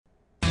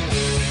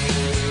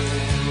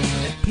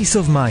Peace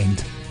of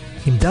Mind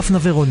עם דפנה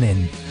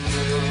ורונן.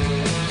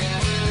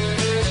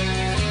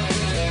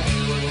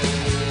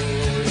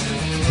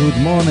 Good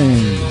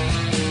morning.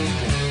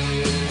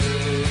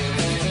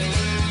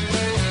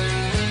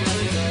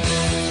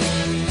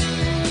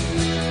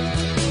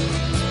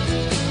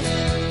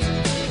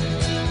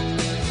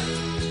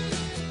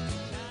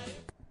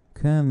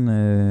 כן,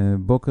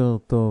 בוקר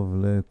טוב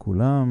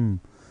לכולם.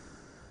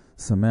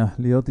 שמח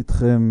להיות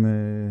איתכם.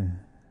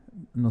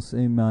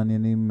 נושאים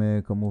מעניינים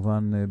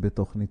כמובן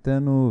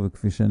בתוכניתנו,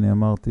 וכפי שאני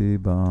אמרתי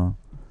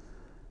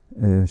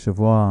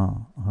בשבוע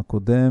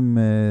הקודם,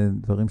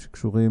 דברים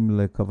שקשורים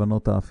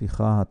לכוונות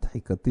ההפיכה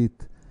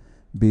הדחיקתית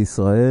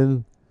בישראל.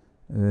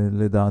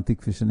 לדעתי,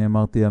 כפי שאני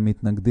אמרתי,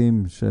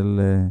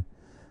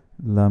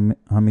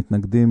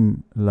 המתנגדים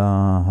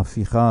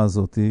להפיכה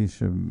הזאת,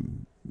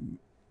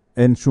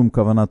 שאין שום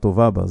כוונה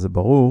טובה בה, זה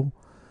ברור.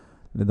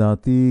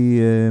 לדעתי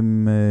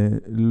הם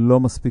לא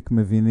מספיק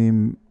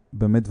מבינים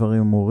באמת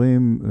דברים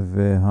אמורים,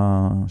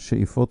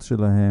 והשאיפות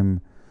שלהם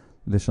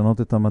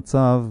לשנות את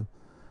המצב,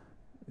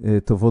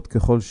 טובות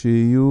ככל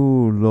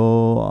שיהיו,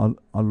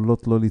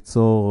 עלולות לא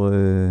ליצור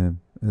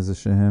איזה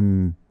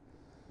שהם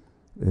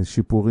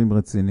שיפורים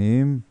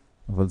רציניים,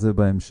 אבל זה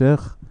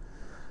בהמשך.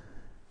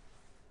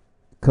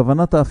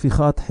 כוונת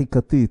ההפיכה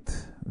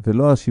הדחיקתית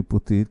ולא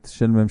השיפוטית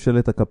של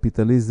ממשלת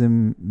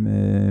הקפיטליזם,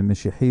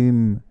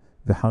 משיחים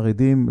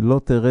וחרדים,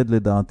 לא תרד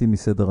לדעתי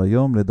מסדר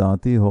היום.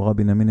 לדעתי הורה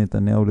בנימין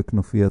נתניהו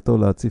לכנופייתו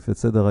להציף את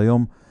סדר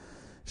היום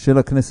של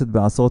הכנסת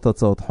בעשרות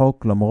הצעות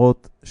חוק,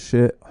 למרות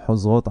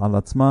שחוזרות על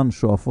עצמן,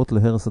 שואפות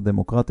להרס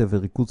הדמוקרטיה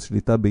וריכוז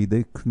שליטה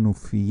בידי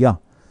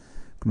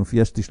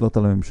כנופיה שתשלוט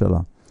על הממשלה.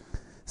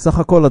 סך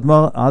הכל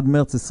עד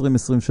מרץ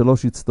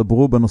 2023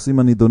 הצטברו בנושאים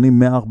הנידונים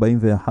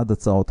 141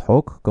 הצעות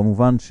חוק.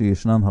 כמובן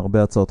שישנן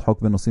הרבה הצעות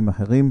חוק בנושאים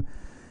אחרים,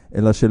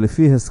 אלא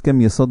שלפי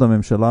הסכם יסוד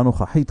הממשלה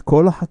הנוכחית,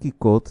 כל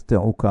החקיקות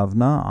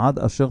תעוכבנה עד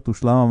אשר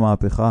תושלם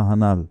המהפכה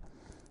הנ"ל.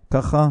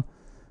 ככה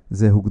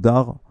זה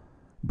הוגדר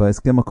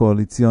בהסכם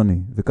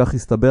הקואליציוני, וכך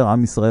הסתבר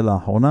עם ישראל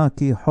לאחרונה,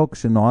 כי חוק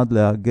שנועד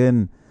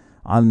להגן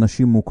על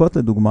נשים מוכות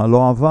לדוגמה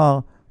לא עבר,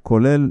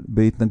 כולל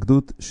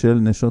בהתנגדות של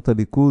נשות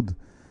הליכוד,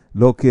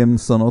 לא כי הם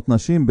שונאות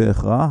נשים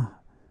בהכרח,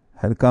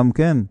 חלקם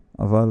כן,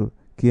 אבל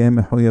כי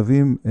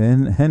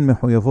הן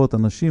מחויבות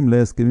הנשים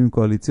להסכמים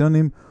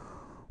קואליציוניים,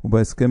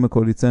 ובהסכם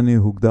הקואליציוני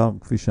הוגדר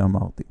כפי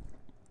שאמרתי.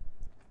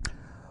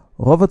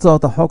 רוב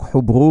הצעות החוק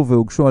חוברו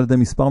והוגשו על ידי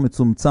מספר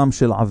מצומצם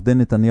של עבדי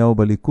נתניהו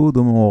בליכוד,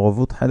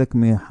 ומעורבות חלק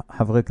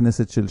מחברי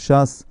כנסת של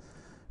ש"ס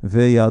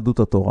ויהדות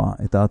התורה.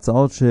 את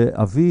ההצעות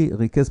שאבי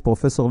ריכז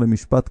פרופסור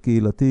למשפט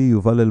קהילתי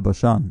יובל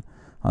אלבשן.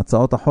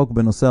 הצעות החוק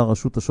בנושא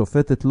הרשות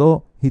השופטת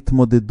לא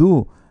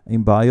התמודדו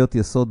עם בעיות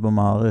יסוד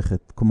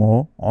במערכת,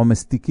 כמו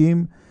עומס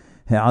תיקים,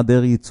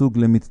 היעדר ייצוג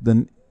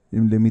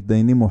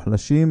למתדיינים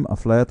מוחלשים,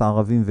 אפליית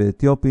ערבים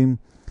ואתיופים,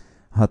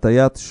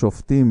 הטיית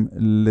שופטים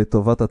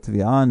לטובת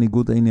התביעה,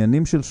 ניגוד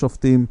העניינים של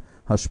שופטים,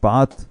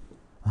 השפעת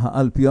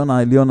האלפיון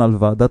העליון על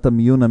ועדת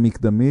המיון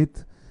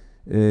המקדמית,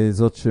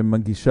 זאת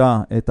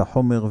שמגישה את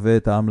החומר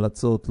ואת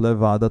ההמלצות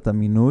לוועדת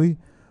המינוי,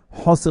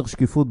 חוסר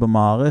שקיפות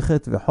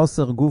במערכת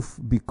וחוסר גוף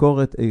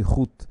ביקורת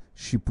איכות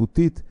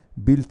שיפוטית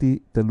בלתי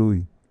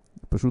תלוי.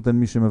 פשוט אין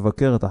מי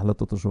שמבקר את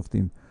החלטות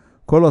השופטים.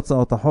 כל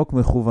הצעות החוק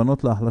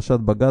מכוונות להחלשת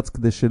בג"ץ,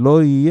 כדי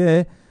שלא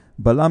יהיה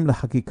בלם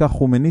לחקיקה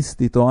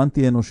חומניסטית או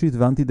אנטי-אנושית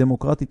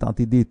ואנטי-דמוקרטית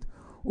עתידית,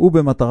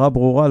 ובמטרה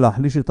ברורה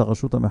להחליש את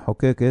הרשות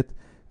המחוקקת,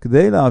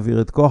 כדי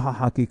להעביר את כוח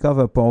החקיקה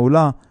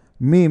והפעולה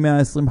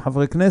מ-120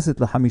 חברי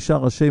כנסת ל5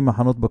 ראשי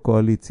מחנות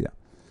בקואליציה.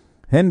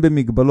 הן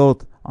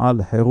במגבלות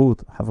על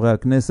חירות חברי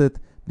הכנסת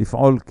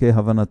לפעול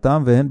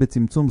כהבנתם, והן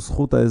בצמצום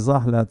זכות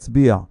האזרח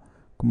להצביע,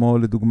 כמו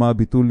לדוגמה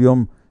ביטול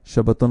יום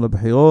שבתון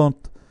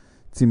לבחירות,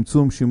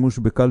 צמצום שימוש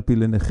בקלפי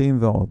לנכים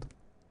ועוד.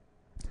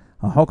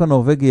 החוק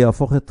הנורווגי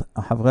יהפוך את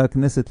חברי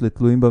הכנסת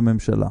לתלויים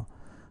בממשלה.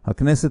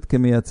 הכנסת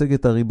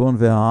כמייצגת הריבון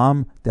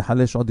והעם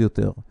תחלש עוד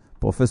יותר.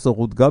 פרופסור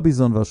רות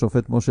גביזון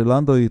והשופט משה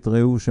לנדו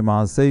יתראו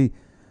שמעשי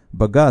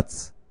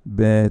בג"ץ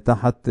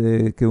בתחת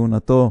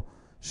כהונתו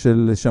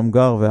של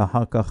שמגר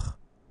ואחר כך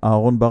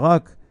אהרון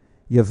ברק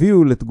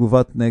יביאו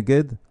לתגובת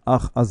נגד,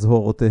 אך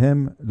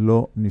הזהורותיהם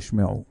לא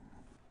נשמעו.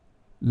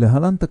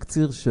 להלן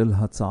תקציר של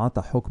הצעת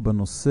החוק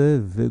בנושא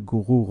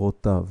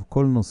וגרורותיו,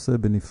 כל נושא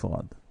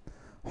בנפרד.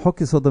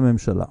 חוק יסוד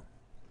הממשלה.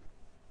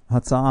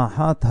 הצעה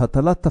אחת,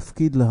 הטלת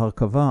תפקיד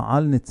להרכבה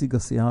על נציג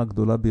הסיעה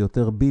הגדולה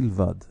ביותר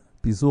בלבד.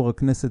 פיזור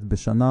הכנסת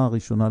בשנה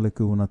הראשונה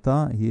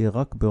לכהונתה יהיה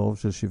רק ברוב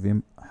של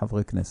 70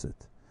 חברי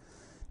כנסת.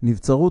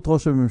 נבצרות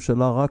ראש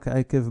הממשלה רק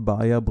עקב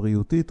בעיה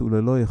בריאותית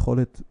וללא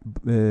יכולת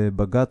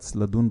בג"ץ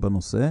לדון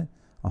בנושא.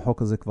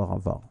 החוק הזה כבר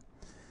עבר.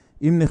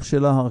 אם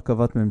נכשלה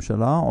הרכבת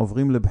ממשלה,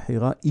 עוברים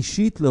לבחירה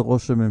אישית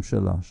לראש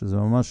הממשלה, שזה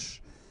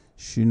ממש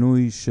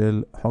שינוי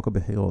של חוק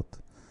הבחירות.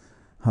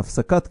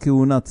 הפסקת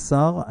כהונת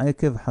שר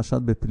עקב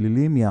חשד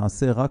בפלילים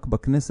יעשה רק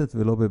בכנסת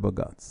ולא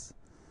בבג"ץ.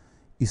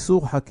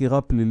 איסור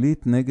חקירה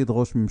פלילית נגד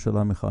ראש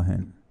ממשלה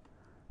מכהן.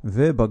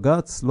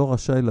 ובג"ץ לא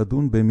רשאי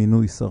לדון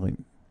במינוי שרים.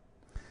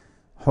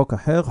 חוק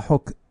אחר,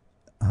 חוק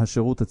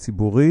השירות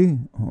הציבורי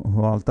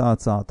הועלתה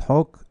הצעת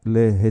חוק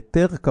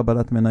להיתר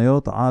קבלת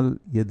מניות על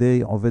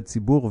ידי עובד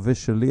ציבור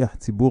ושליח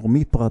ציבור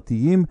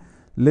מפרטיים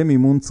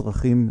למימון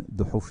צרכים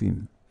דחופים.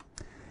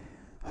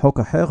 חוק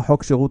אחר,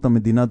 חוק שירות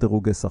המדינה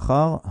דירוגי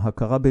שכר,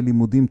 הכרה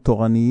בלימודים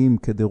תורניים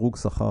כדירוג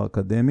שכר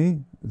אקדמי,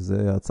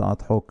 זה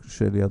הצעת חוק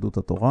של יהדות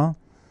התורה.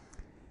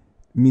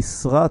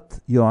 משרת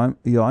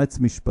יועץ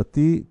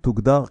משפטי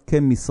תוגדר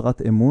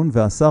כמשרת אמון,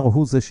 והשר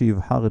הוא זה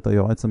שיבחר את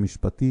היועץ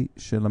המשפטי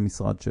של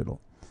המשרד שלו.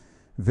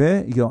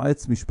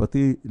 ויועץ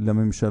משפטי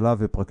לממשלה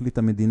ופרקליט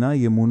המדינה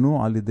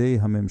ימונו על ידי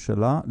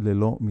הממשלה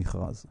ללא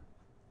מכרז.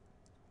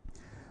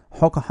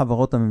 חוק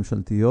החברות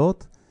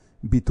הממשלתיות,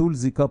 ביטול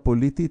זיקה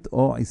פוליטית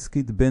או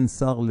עסקית בין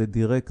שר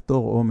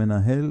לדירקטור או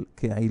מנהל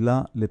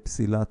כעילה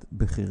לפסילת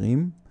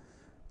בכירים.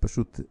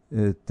 פשוט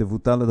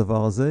תבוטל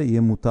הדבר הזה,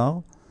 יהיה מותר.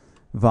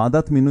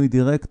 ועדת מינוי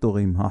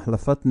דירקטורים,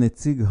 החלפת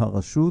נציג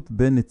הרשות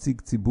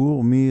בנציג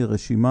ציבור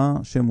מרשימה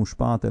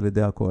שמושפעת על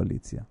ידי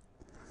הקואליציה.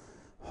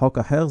 חוק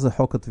אחר זה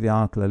חוק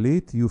התביעה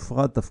הכללית,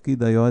 יופרד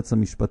תפקיד היועץ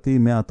המשפטי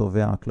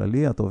מהתובע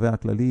הכללי, התובע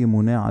הכללי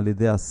ימונה על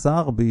ידי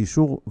השר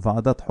באישור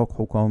ועדת חוק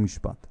חוקה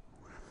ומשפט.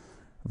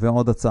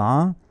 ועוד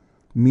הצעה,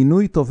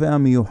 מינוי תובע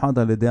מיוחד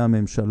על ידי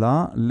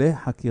הממשלה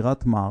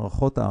לחקירת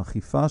מערכות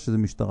האכיפה, שזה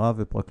משטרה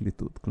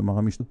ופרקליטות. כלומר,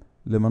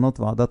 למנות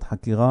ועדת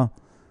חקירה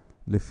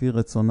לפי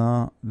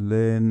רצונה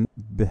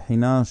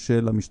לבחינה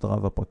של המשטרה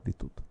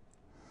והפרקליטות.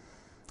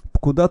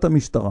 פקודת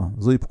המשטרה,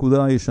 זוהי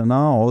פקודה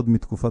ישנה עוד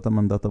מתקופת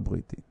המנדט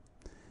הבריטי.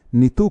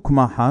 ניתוק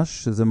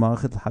מח"ש, שזה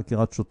מערכת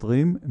לחקירת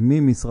שוטרים,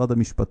 ממשרד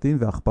המשפטים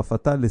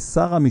והכפפתה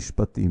לשר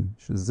המשפטים,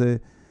 שזה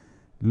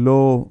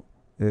לא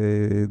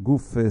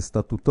גוף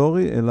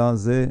סטטוטורי, אלא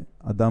זה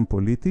אדם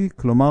פוליטי,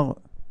 כלומר,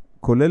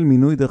 כולל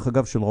מינוי דרך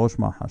אגב של ראש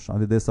מח"ש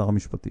על ידי שר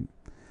המשפטים.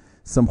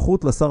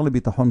 סמכות לשר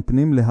לביטחון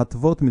פנים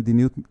להתוות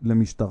מדיניות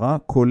למשטרה,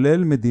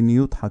 כולל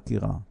מדיניות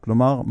חקירה,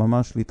 כלומר,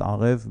 ממש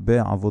להתערב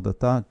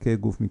בעבודתה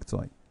כגוף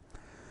מקצועי.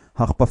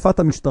 הכפפת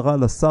המשטרה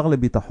לשר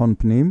לביטחון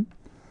פנים,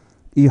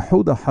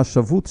 איחוד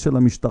החשבות של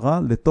המשטרה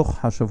לתוך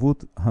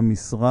חשבות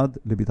המשרד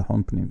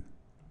לביטחון פנים.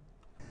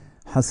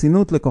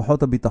 חסינות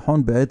לכוחות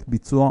הביטחון בעת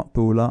ביצוע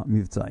פעולה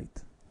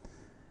מבצעית.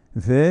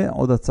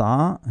 ועוד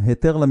הצעה,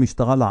 היתר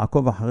למשטרה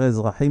לעקוב אחרי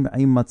אזרחים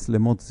עם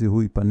מצלמות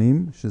זיהוי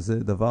פנים, שזה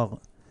דבר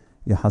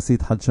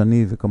יחסית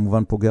חדשני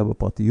וכמובן פוגע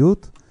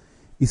בפרטיות.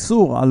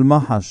 איסור על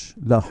מח"ש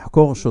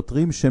לחקור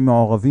שוטרים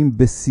שמעורבים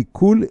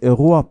בסיכול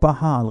אירוע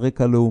פח"ע על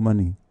רקע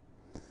לאומני.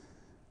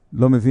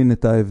 לא מבין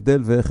את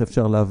ההבדל ואיך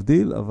אפשר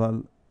להבדיל,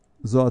 אבל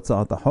זו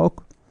הצעת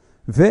החוק.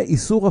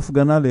 ואיסור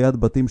הפגנה ליד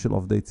בתים של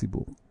עובדי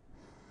ציבור.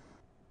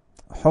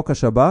 חוק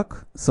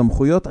השב"כ,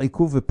 סמכויות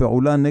עיכוב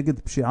ופעולה נגד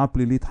פשיעה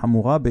פלילית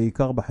חמורה,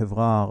 בעיקר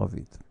בחברה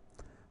הערבית.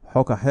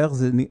 חוק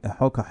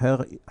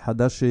אחר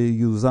חדש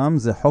שיוזם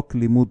זה חוק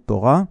לימוד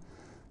תורה.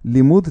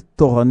 לימוד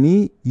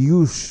תורני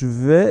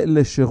יושווה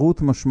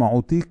לשירות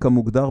משמעותי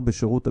כמוגדר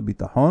בשירות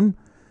הביטחון,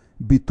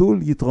 ביטול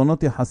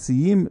יתרונות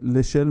יחסיים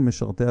לשל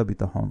משרתי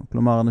הביטחון.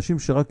 כלומר, אנשים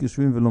שרק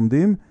יושבים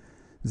ולומדים,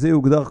 זה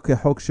יוגדר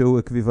כחוק שהוא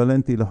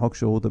אקוויוולנטי לחוק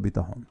שירות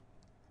הביטחון.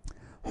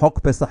 חוק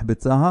פסח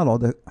בצהל,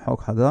 עוד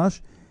חוק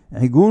חדש,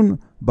 עיגון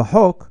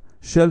בחוק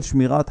של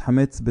שמירת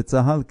חמץ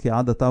בצהל, כי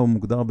עד עתה הוא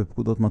מוגדר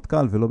בפקודות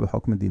מטכ"ל ולא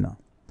בחוק מדינה.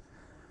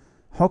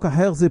 חוק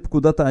אחר זה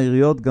פקודת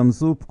העיריות, גם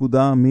זו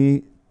פקודה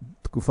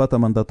מתקופת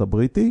המנדט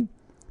הבריטי.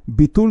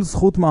 ביטול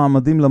זכות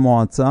מעמדים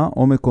למועצה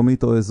או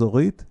מקומית או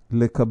אזורית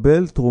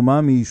לקבל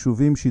תרומה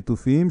מיישובים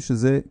שיתופיים,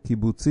 שזה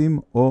קיבוצים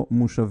או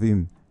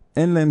מושבים.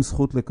 אין להם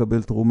זכות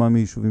לקבל תרומה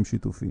מיישובים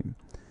שיתופיים.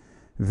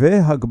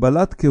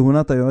 והגבלת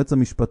כהונת היועץ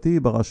המשפטי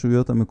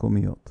ברשויות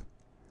המקומיות.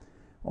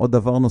 עוד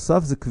דבר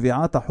נוסף זה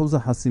קביעת אחוז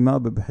החסימה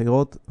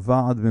בבחירות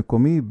ועד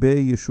מקומי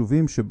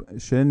ביישובים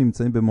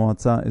שנמצאים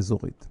במועצה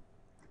אזורית.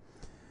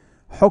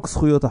 חוק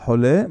זכויות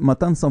החולה,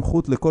 מתן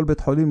סמכות לכל בית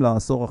חולים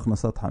לאסור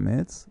הכנסת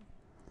חמץ,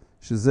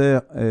 שזה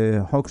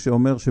חוק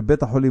שאומר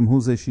שבית החולים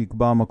הוא זה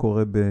שיקבע מה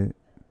קורה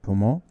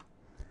בתחומו.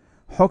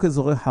 חוק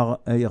אזורי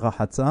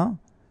רחצה,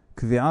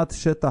 קביעת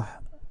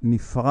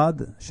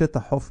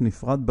שטח חוף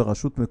נפרד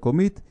ברשות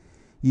מקומית,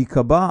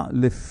 ייקבע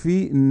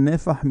לפי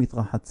נפח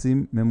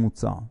מתרחצים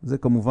ממוצע. זה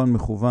כמובן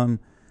מכוון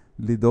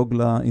לדאוג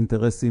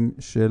לאינטרסים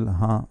של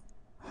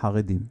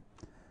החרדים.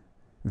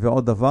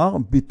 ועוד דבר,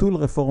 ביטול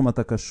רפורמת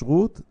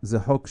הכשרות, זה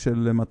חוק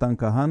של מתן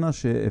כהנא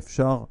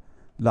שאפשר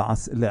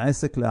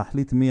לעסק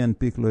להחליט מי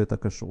ינפיק לו את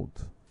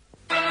הכשרות.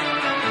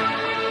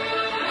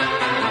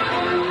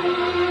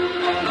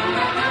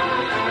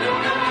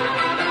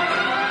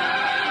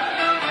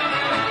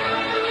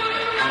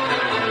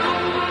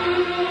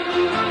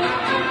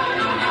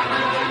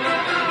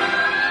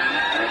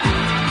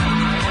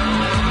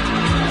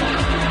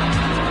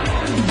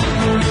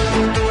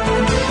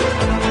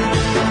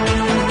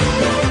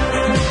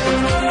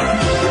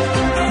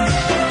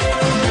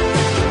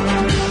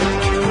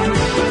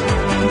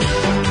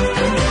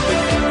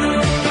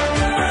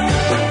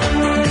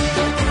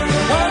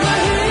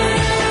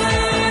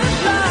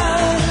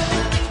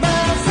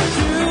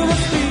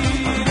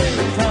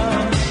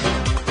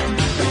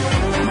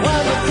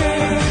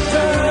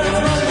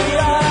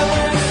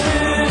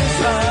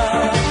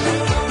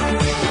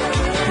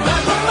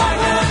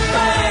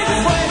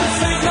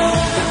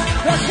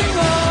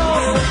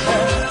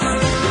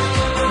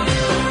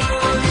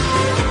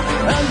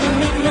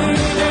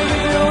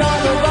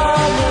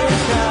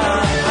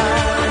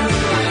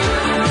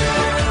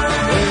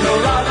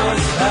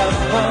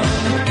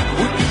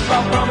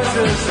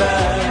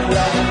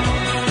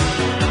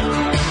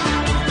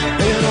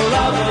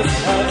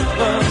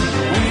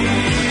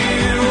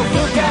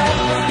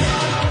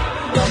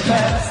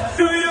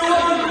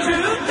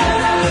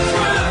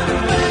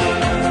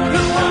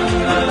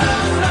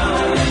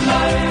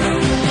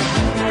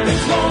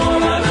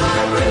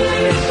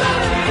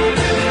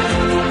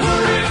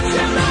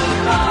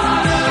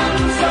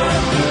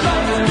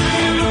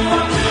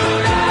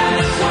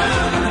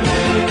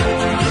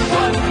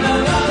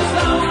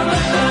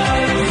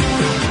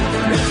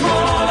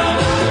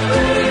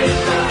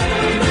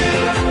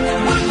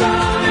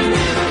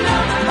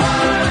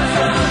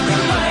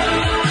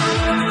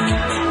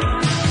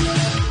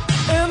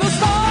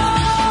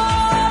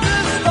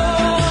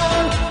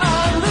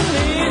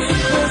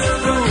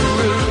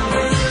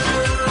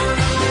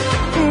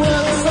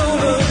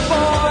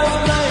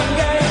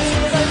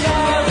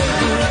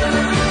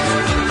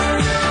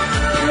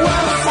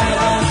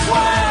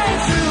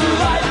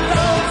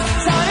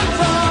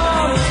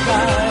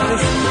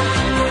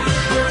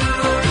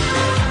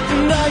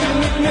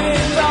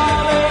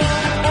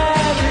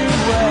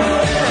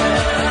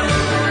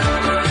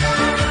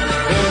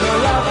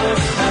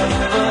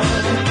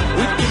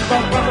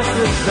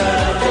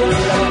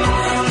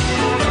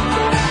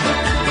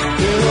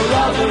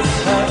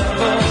 lovers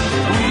heaven,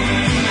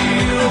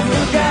 we'll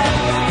forget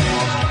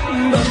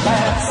the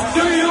past.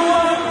 Do you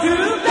want to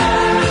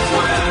dance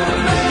with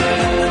me?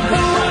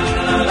 When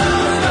the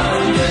last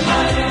lonely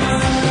night,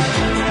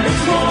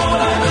 it's more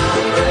than a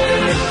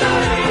breeze,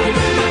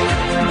 baby.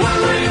 We're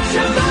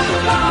reaching the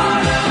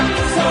bottom,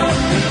 so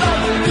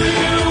do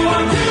you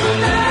want to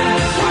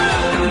dance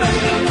with me?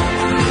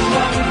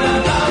 When the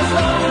last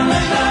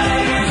lonely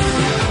night,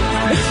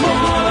 it's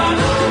more than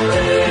a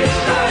breeze,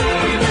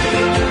 baby.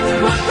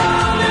 We're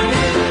drowning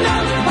in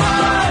the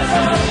fires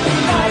of the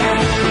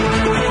night.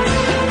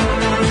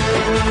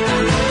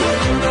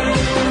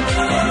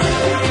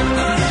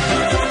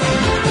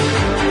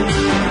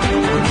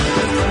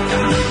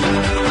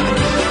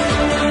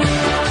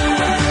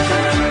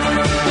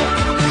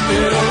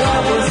 Little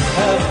lovers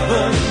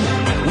heaven,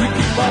 we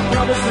keep our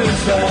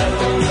promises and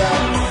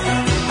right.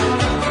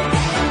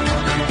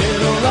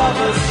 Little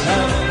lovers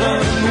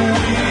heaven,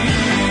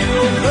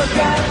 we'll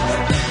forget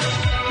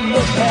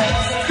the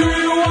past. Do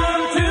you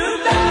want to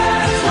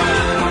dance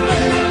with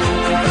me?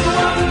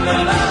 When the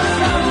last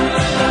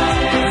lonely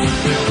night,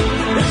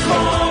 it's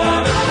more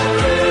than a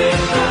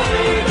dream,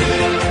 baby.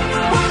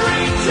 We're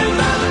reaching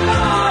the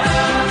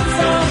bottoms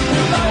of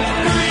the light.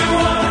 Do you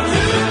want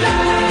to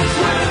dance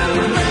with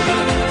me?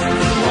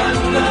 When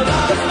the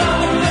last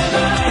lonely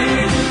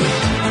night,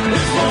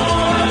 it's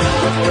more than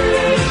a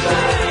dream,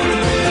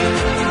 baby.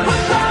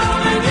 We're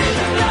drowning in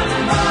the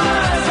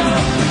fires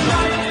of the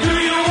night. Do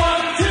you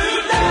want to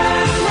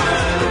dance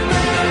with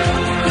me?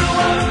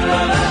 When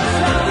the last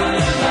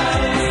lonely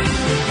night,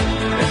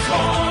 it's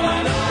more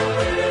than a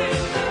dream,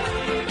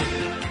 baby.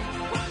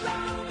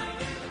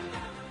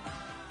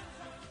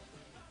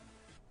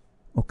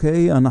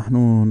 אוקיי,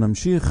 אנחנו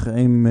נמשיך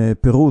עם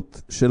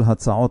פירוט של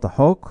הצעות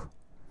החוק.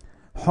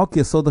 חוק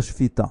יסוד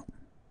השפיטה.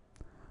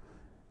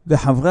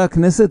 לחברי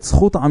הכנסת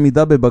זכות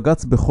עמידה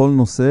בבגץ בכל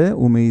נושא,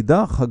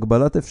 ומאידך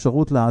הגבלת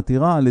אפשרות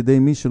לעתירה על ידי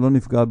מי שלא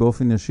נפגע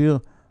באופן ישיר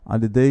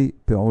על ידי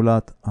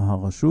פעולת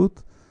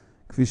הרשות.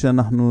 כפי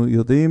שאנחנו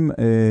יודעים,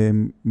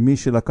 מי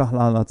שלקח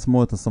לה על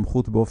עצמו את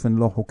הסמכות באופן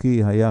לא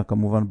חוקי היה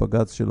כמובן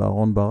בגץ של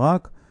אהרון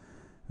ברק,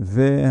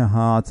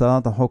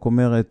 והצעת החוק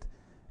אומרת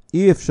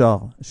אי אפשר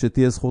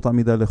שתהיה זכות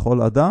עמידה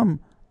לכל אדם,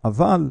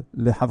 אבל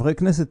לחברי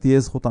כנסת תהיה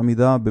זכות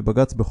עמידה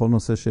בבגץ בכל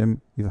נושא שהם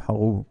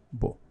יבחרו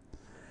בו.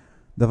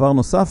 דבר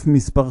נוסף,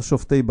 מספר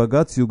שופטי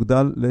בגץ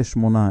יוגדל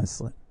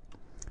ל-18.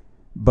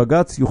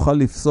 בגץ יוכל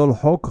לפסול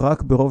חוק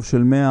רק ברוב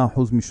של 100%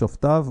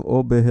 משופטיו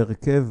או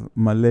בהרכב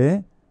מלא,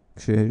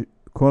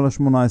 כשכל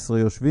ה-18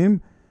 יושבים,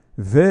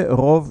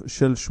 ורוב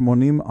של 80%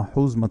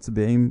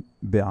 מצביעים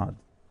בעד.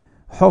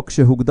 חוק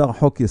שהוגדר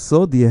חוק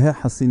יסוד יהיה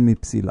חסין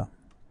מפסילה.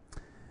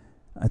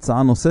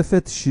 הצעה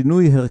נוספת,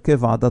 שינוי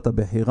הרכב ועדת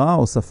הבחירה,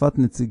 הוספת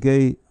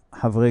נציגי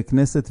חברי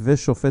כנסת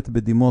ושופט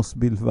בדימוס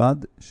בלבד,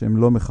 שהם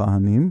לא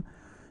מכהנים,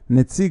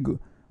 נציג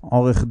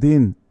עורך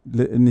דין,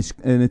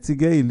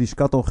 נציגי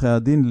לשכת עורכי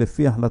הדין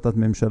לפי החלטת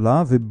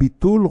ממשלה,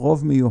 וביטול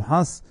רוב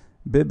מיוחס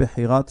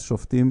בבחירת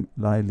שופטים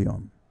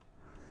לעליון.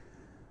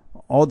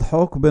 עוד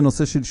חוק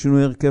בנושא של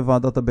שינוי הרכב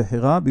ועדת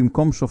הבחירה,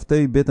 במקום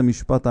שופטי בית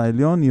המשפט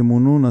העליון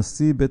ימונו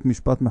נשיא בית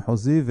משפט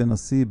מחוזי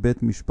ונשיא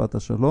בית משפט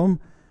השלום.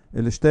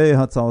 אלה שתי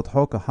הצעות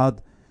חוק,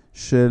 אחת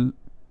של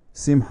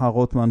שמחה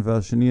רוטמן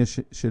והשני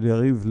של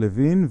יריב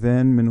לוין,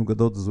 והן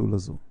מנוגדות זו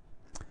לזו.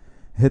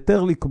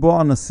 היתר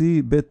לקבוע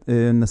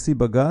נשיא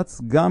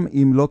בגץ, גם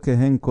אם לא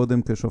כהן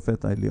קודם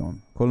כשופט העליון.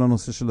 כל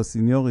הנושא של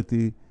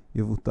הסיניוריטי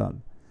יבוטל.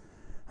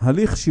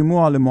 הליך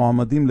שימוע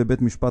למועמדים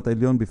לבית משפט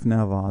העליון בפני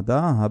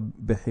הוועדה,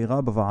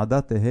 הבחירה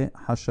בוועדה תהא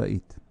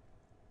חשאית.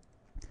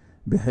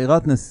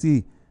 בחירת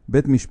נשיא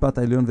בית משפט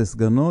העליון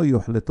וסגנו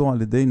יוחלטו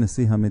על ידי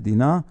נשיא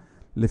המדינה,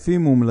 לפי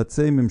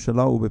מומלצי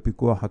ממשלה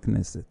ובפיקוח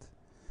הכנסת.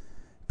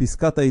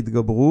 פסקת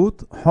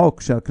ההתגברות,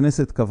 חוק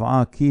שהכנסת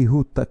קבעה כי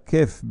הוא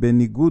תקף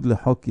בניגוד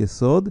לחוק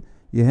יסוד,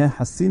 יהיה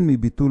חסין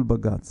מביטול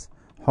בגץ.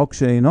 חוק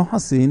שאינו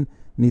חסין,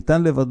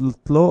 ניתן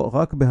לבטלו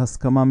רק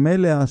בהסכמה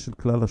מלאה של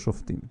כלל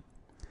השופטים.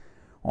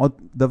 עוד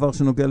דבר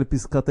שנוגע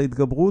לפסקת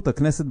ההתגברות,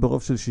 הכנסת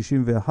ברוב של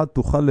 61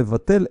 תוכל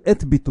לבטל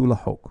את ביטול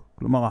החוק.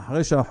 כלומר,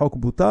 אחרי שהחוק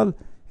בוטל,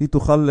 היא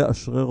תוכל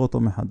לאשרר אותו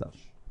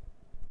מחדש.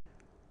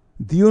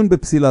 דיון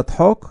בפסילת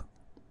חוק,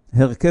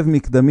 הרכב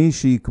מקדמי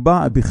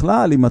שיקבע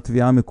בכלל אם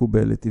התביעה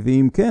מקובלת,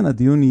 ואם כן,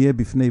 הדיון יהיה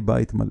בפני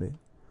בית מלא.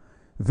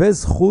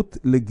 וזכות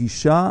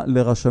לגישה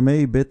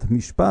לרשמי בית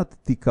משפט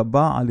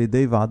תיקבע על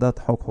ידי ועדת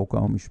חוק, חוקה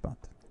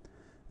ומשפט.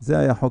 זה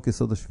היה חוק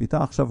יסוד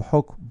השפיטה. עכשיו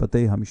חוק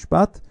בתי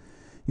המשפט.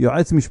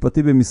 יועץ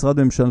משפטי במשרד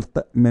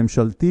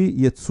ממשלתי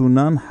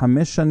יצונן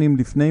 5 שנים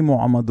לפני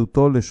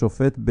מועמדותו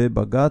לשופט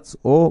בבגץ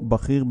או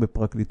בכיר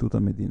בפרקליטות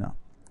המדינה.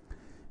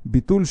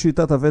 ביטול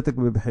שיטת הוותק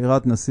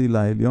בבחירת נשיא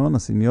לעליון,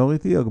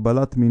 הסיניוריטי,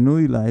 הגבלת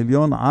מינוי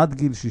לעליון עד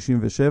גיל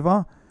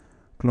 67,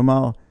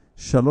 כלומר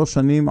 3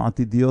 שנים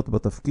עתידיות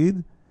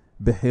בתפקיד,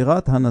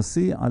 בחירת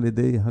הנשיא על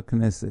ידי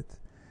הכנסת.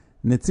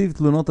 נציב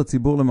תלונות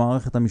הציבור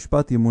למערכת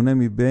המשפט ימונה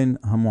מבין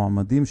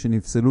המועמדים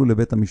שנפסלו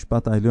לבית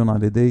המשפט העליון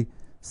על ידי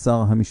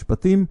שר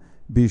המשפטים,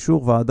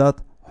 באישור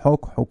ועדת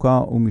חוק,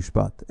 חוקה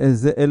ומשפט.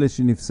 אלה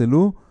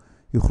שנפסלו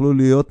יוכלו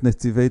להיות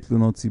נציבי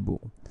תלונות ציבור.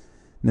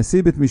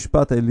 נשיא בית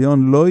משפט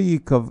עליון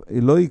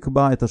לא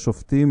יקבע את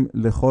השופטים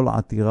לכל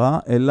עתירה,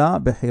 אלא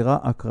בחירה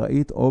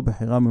אקראית או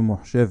בחירה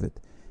ממוחשבת.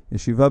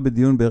 ישיבה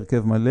בדיון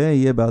בהרכב מלא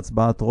יהיה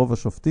בהצבעת רוב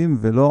השופטים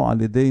ולא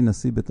על ידי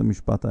נשיא בית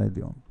המשפט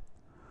העליון.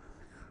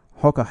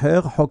 חוק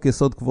אחר, חוק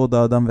יסוד כבוד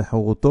האדם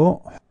וחירותו,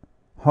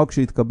 חוק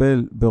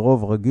שהתקבל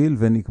ברוב רגיל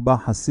ונקבע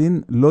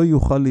חסין, לא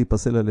יוכל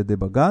להיפסל על ידי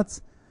בג"ץ,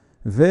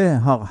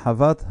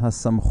 והרחבת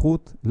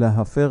הסמכות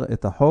להפר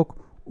את החוק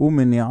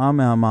ומניעה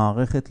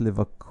מהמערכת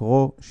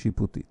לבקרו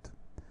שיפוטית.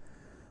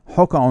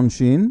 חוק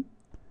העונשין,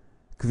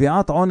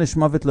 קביעת עונש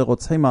מוות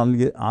לרוצחים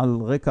על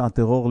רקע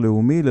טרור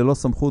לאומי ללא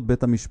סמכות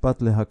בית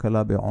המשפט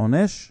להקלה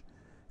בעונש,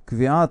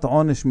 קביעת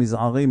עונש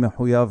מזערי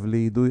מחויב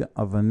ליידוי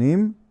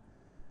אבנים,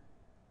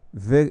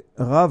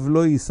 ורב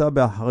לא יישא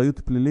באחריות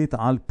פלילית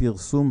על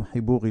פרסום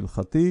חיבור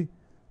הלכתי.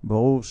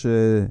 ברור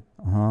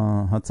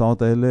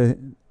שההצעות האלה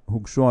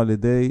הוגשו על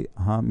ידי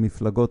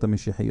המפלגות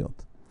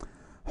המשיחיות.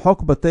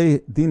 חוק בתי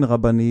דין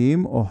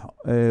רבניים או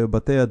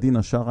בתי הדין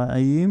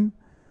השרעיים,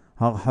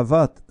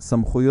 הרחבת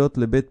סמכויות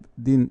לבית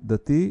דין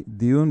דתי,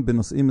 דיון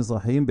בנושאים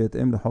אזרחיים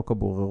בהתאם לחוק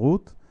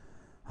הבוררות,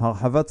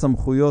 הרחבת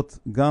סמכויות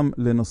גם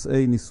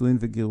לנושאי נישואין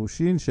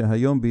וגירושין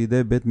שהיום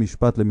בידי בית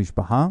משפט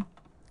למשפחה,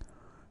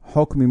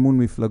 חוק מימון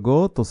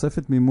מפלגות,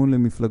 תוספת מימון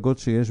למפלגות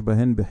שיש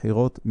בהן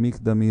בחירות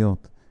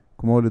מקדמיות,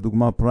 כמו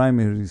לדוגמה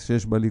פריימריז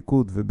שיש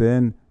בליכוד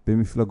ובהן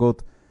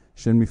במפלגות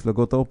של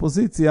מפלגות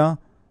האופוזיציה,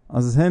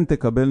 אז הן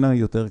תקבלנה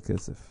יותר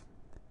כסף.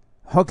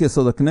 חוק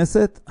יסוד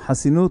הכנסת,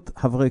 חסינות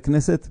חברי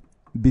כנסת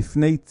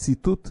בפני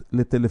ציטוט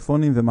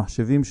לטלפונים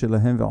ומחשבים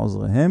שלהם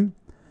ועוזריהם,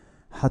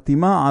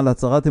 חתימה על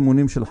הצהרת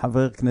אמונים של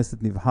חבר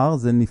כנסת נבחר,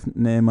 זה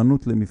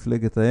נאמנות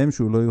למפלגת האם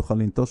שהוא לא יוכל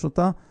לנטוש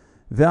אותה,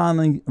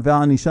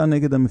 והענישה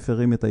נגד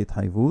המפרים את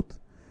ההתחייבות.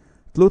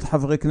 תלות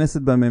חברי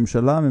כנסת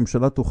בממשלה,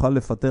 הממשלה תוכל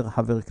לפטר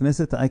חבר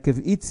כנסת עקב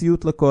אי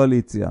ציות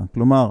לקואליציה.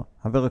 כלומר,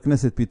 חבר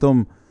הכנסת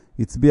פתאום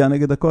הצביע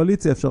נגד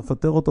הקואליציה, אפשר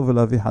לפטר אותו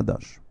ולהביא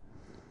חדש.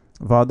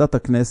 ועדת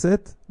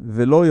הכנסת,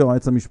 ולא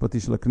יועץ המשפטי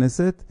של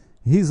הכנסת,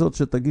 היא זאת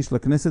שתגיש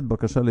לכנסת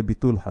בקשה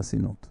לביטול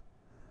חסינות.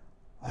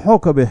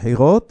 חוק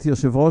הבחירות,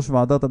 יושב ראש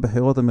ועדת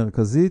הבחירות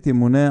המרכזית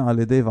ימונה על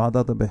ידי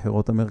ועדת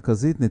הבחירות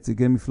המרכזית,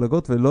 נציגי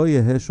מפלגות ולא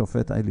יהיה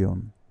שופט עליון.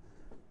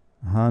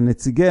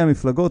 הנציגי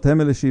המפלגות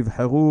הם אלה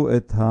שיבחרו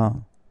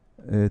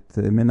את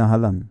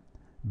מנהלן.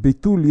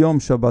 ביטול יום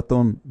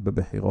שבתון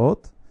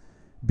בבחירות,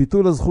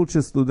 ביטול הזכות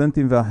של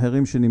סטודנטים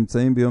ואחרים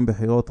שנמצאים ביום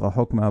בחירות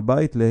רחוק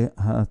מהבית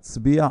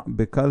להצביע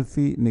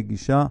בקלפי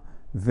נגישה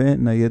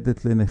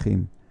וניידת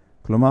לנכים.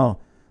 כלומר,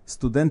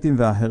 סטודנטים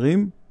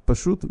ואחרים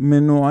פשוט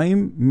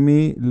מנועים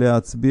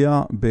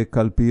מלהצביע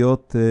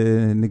בקלפיות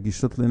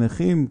נגישות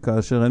לנכים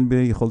כאשר אין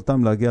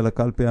ביכולתם להגיע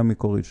לקלפי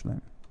המקורית שלהם.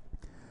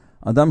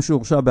 אדם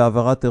שהורשע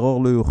בעבירת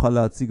טרור לא יוכל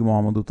להציג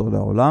מועמדותו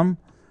לעולם,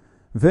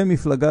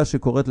 ומפלגה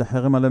שקוראת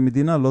לחרם על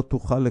המדינה לא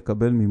תוכל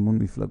לקבל מימון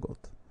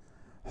מפלגות.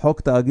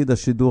 חוק תאגיד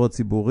השידור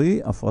הציבורי,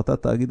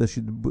 הפרטת תאגיד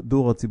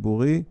השידור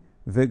הציבורי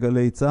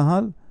וגלי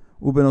צהל,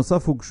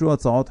 ובנוסף הוגשו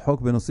הצעות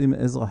חוק בנושאים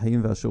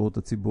אזרחיים והשירות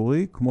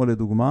הציבורי, כמו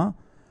לדוגמה,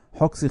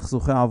 חוק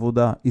סכסוכי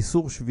עבודה,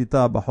 איסור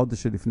שביתה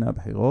בחודש שלפני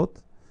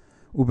הבחירות,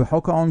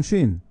 ובחוק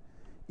העונשין,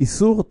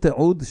 איסור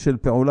תיעוד של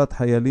פעולת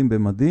חיילים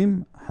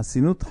במדים,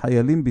 חסינות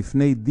חיילים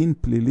בפני דין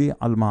פלילי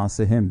על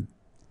מעשיהם.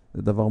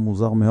 זה דבר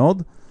מוזר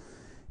מאוד.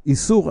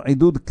 איסור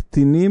עידוד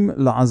קטינים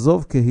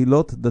לעזוב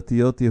קהילות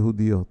דתיות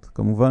יהודיות.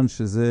 כמובן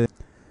שזה...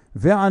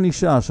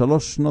 וענישה,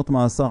 3 שנות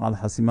מאסר על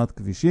חסימת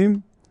כבישים,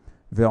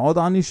 ועוד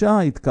ענישה,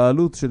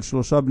 התקהלות של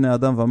 3 בני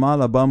אדם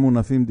ומעלה, בה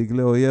מונפים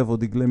דגלי אויב או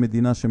דגלי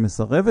מדינה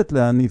שמסרבת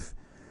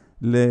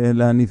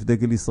להניף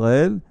דגל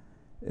ישראל,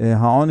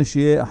 העונש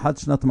יהיה 1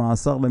 שנת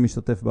מאסר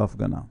למשתתף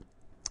בהפגנה.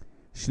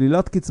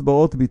 שלילת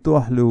קצבאות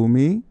ביטוח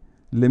לאומי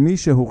למי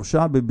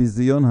שהורשע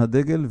בביזיון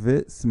הדגל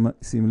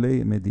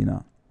וסמלי מדינה.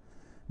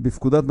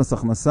 בפקודת מס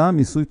הכנסה,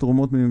 מיסוי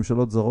תרומות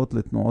מממשלות זרות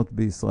לתנועות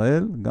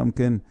בישראל, גם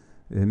כן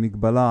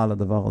מגבלה על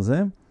הדבר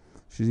הזה,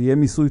 שיהיה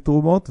מיסוי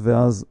תרומות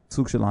ואז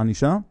סוג של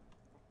ענישה.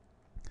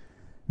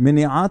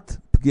 מניעת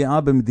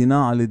פגיעה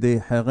במדינה על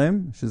ידי חרם,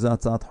 שזה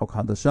הצעת חוק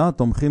חדשה,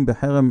 תומכים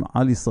בחרם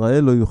על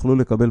ישראל לא יוכלו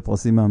לקבל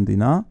פרסים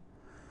מהמדינה.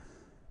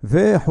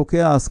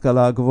 וחוקי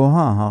ההשכלה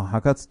הגבוהה,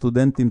 הרחקת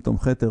סטודנטים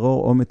תומכי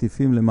טרור או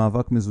מטיפים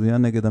למאבק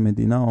מזוין נגד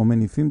המדינה או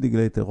מניפים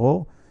דגלי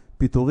טרור,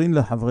 פיטורין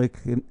לחברי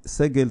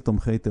סגל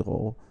תומכי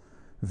טרור,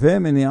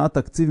 ומניעת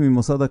תקציב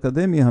ממוסד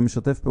אקדמי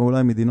המשתף פעולה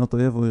עם מדינות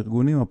אויב או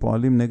ארגונים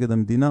הפועלים נגד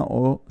המדינה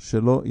או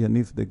שלא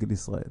יניף דגל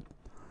ישראל.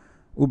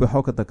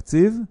 ובחוק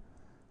התקציב,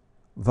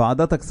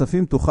 ועדת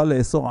הכספים תוכל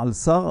לאסור על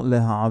שר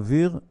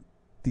להעביר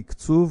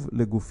תקצוב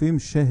לגופים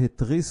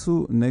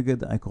שהתריסו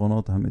נגד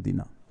עקרונות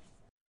המדינה.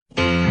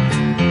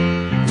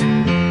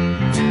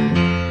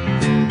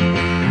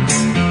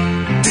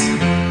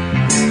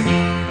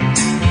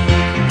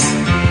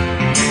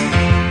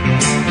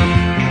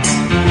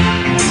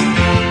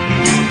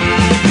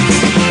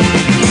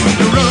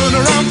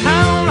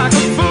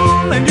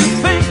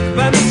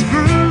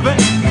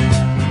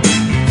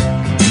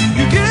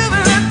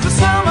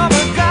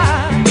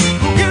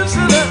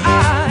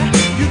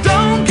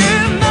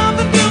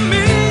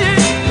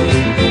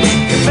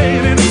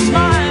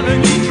 Smile.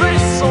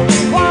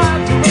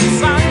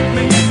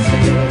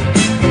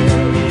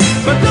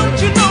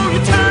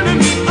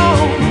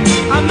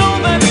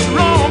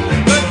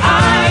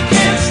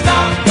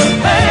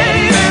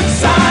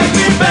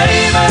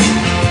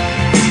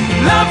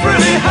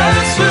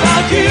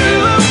 without you.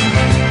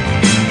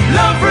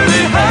 Love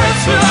really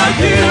hurts without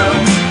you.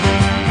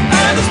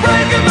 And it's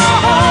breaking my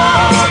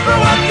heart, but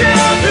what can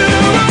I do?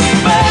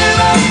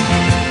 Baby,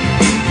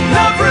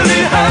 love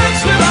really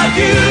hurts without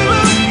you.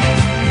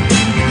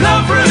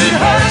 Love really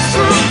hurts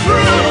through and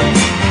through.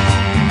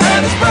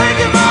 And it's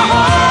breaking my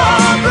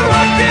heart, but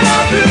what can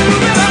I do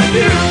without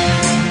you?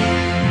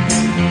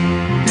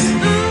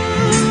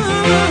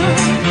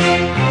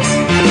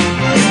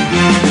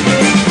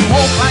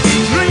 Walk like a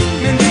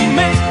dream and be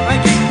made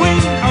like a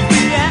queen of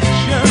the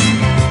action.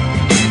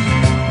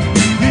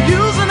 You're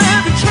using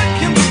every trick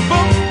in the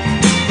book,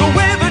 the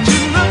way that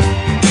you look.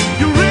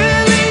 You're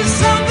really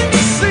something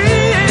to see.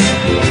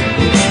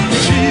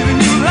 Cheating,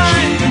 you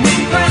lying, you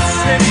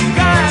fancy,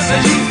 guys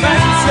that you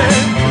fancy.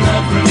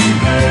 Love really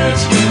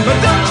hurts, but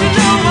don't you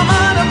know I'm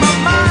out of my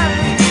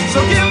mind? So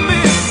give me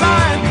a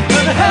sign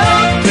and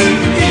help to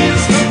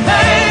ease the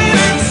pain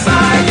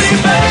inside me,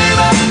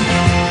 baby.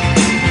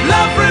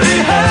 Love really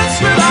hurts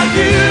without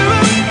you.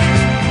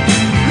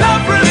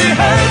 Love really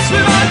hurts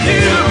without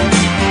you.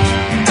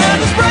 And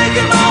it's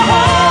breaking my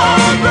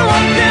heart, but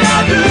what can I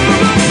do,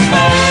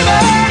 baby?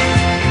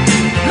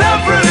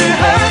 Love really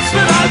hurts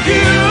without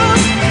you.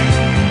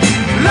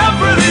 Love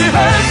really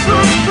hurts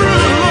through and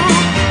through.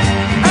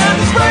 And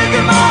it's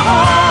breaking my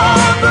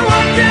heart, but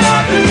what can I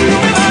do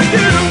without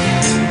you?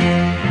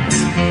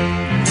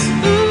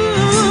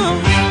 Ooh.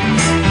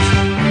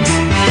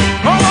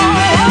 Oh,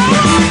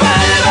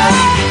 baby.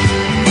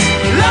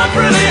 Love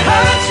really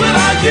hurts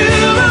without you.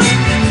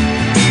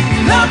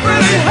 Love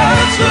really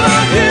hurts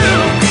without you.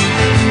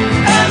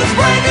 And it's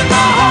breaking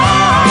my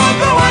heart,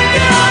 but what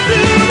can I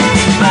do,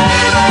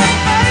 baby?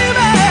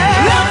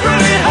 Love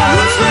really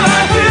hurts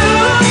without you.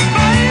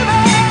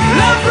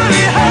 Love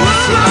really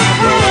hurts without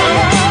you.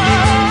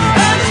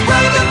 And it's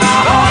breaking my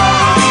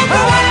heart,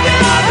 but what can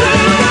I do,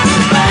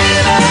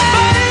 baby?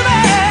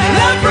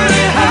 Love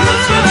really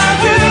hurts without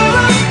you.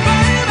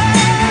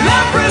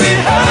 Love really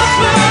hurts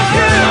without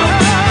you.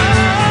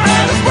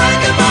 And it's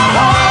breaking my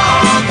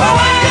heart, but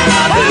what can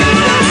I do,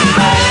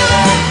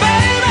 baby?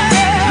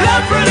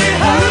 Love really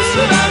hurts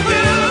without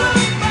you.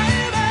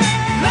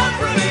 Love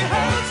really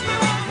hurts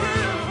without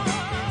you.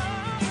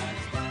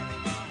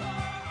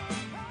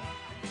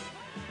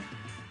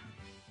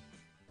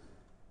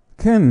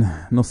 כן,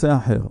 נושא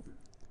אחר.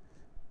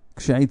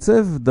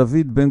 כשעיצב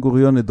דוד בן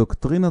גוריון את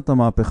דוקטרינת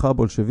המהפכה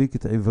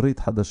הבולשביקית עברית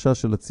חדשה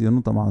של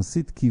הציונות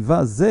המעשית,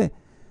 קיווה זה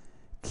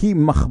כי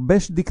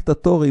מכבש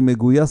דיקטטורי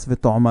מגויס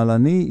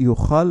ותועמלני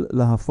יוכל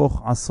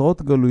להפוך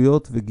עשרות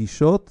גלויות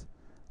וגישות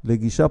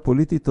לגישה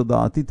פוליטית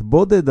תודעתית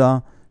בודדה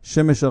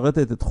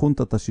שמשרתת את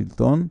חונטת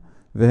השלטון,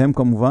 והם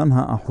כמובן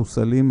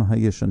האחוסלים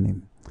הישנים.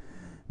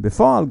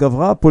 בפועל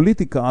גברה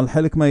הפוליטיקה על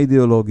חלק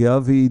מהאידיאולוגיה,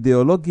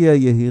 ואידיאולוגיה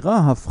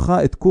יהירה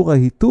הפכה את כור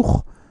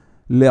ההיתוך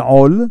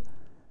לעול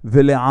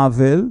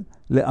ולעוול,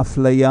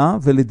 לאפליה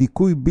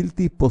ולדיכוי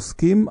בלתי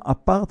פוסקים,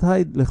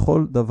 אפרטהייד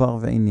לכל דבר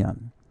ועניין.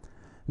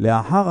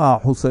 לאחר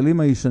האחוסלים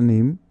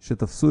הישנים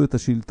שתפסו את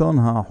השלטון,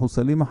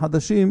 האחוסלים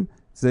החדשים,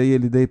 זה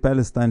ילידי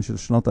פלסטיין של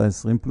שנות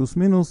ה-20 פלוס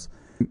מינוס,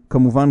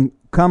 כמובן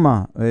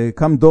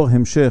קם דור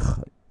המשך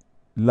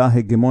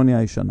להגמוניה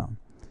הישנה.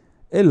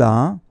 אלא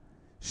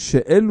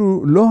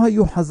שאלו לא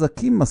היו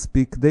חזקים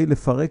מספיק כדי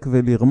לפרק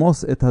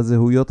ולרמוס את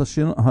הזהויות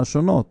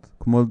השונות,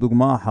 כמו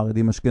לדוגמה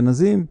החרדים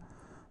אשכנזים,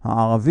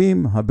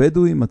 הערבים,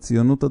 הבדואים,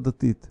 הציונות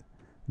הדתית.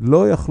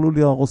 לא יכלו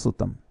להרוס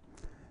אותם.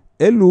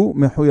 אלו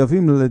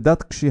מחויבים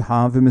לדת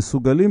קשיחה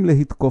ומסוגלים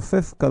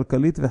להתכופף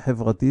כלכלית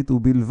וחברתית,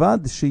 ובלבד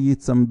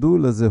שיצמדו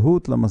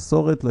לזהות,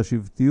 למסורת,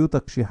 לשבטיות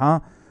הקשיחה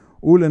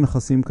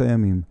ולנכסים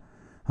קיימים.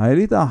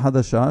 האליטה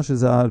החדשה,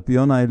 שזה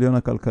האלפיון העליון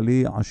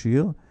הכלכלי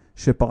עשיר,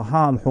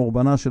 שפרחה על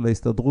חורבנה של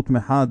ההסתדרות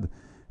מחד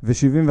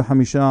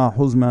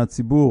ו-75%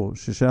 מהציבור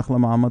ששייך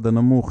למעמד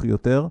הנמוך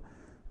יותר,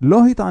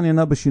 לא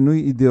התעניינה בשינוי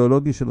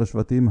אידיאולוגי של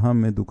השבטים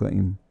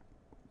המדוכאים.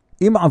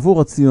 אם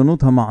עבור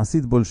הציונות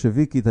המעשית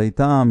בולשביקית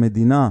הייתה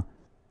המדינה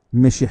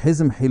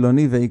משיחיזם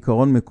חילוני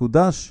ועיקרון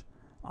מקודש,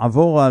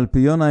 עבור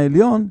האלפיון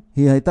העליון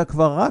היא הייתה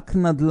כבר רק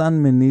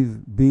נדלן מניב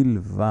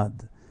בלבד.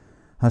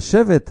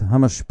 השבט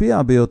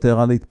המשפיע ביותר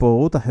על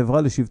התפוררות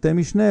החברה לשבטי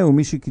משנה,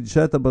 ומי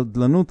שקידשה את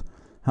הבדלנות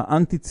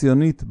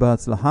האנטי-ציונית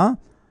בהצלחה,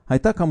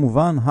 הייתה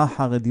כמובן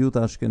החרדיות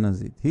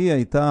האשכנזית. היא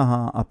הייתה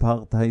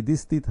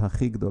האפרטהיידיסטית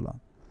הכי גדולה.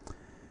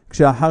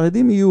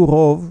 כשהחרדים יהיו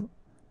רוב,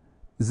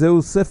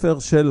 זהו ספר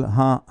של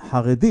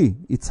החרדי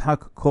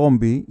יצחק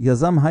קרומבי,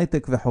 יזם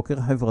הייטק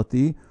וחוקר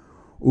חברתי,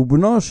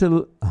 ובנו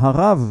של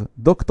הרב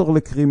דוקטור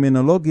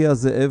לקרימינולוגיה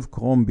זאב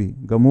קרומבי,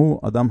 גם הוא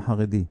אדם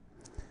חרדי.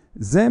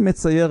 זה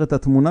מצייר את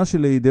התמונה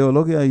של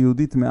האידיאולוגיה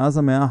היהודית מאז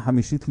המאה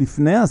החמישית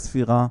לפני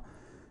הספירה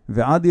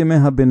ועד ימי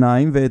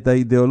הביניים, ואת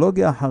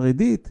האידיאולוגיה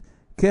החרדית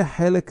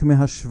כחלק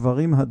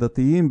מהשברים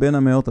הדתיים בין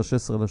המאות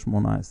ה-16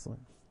 ל-18.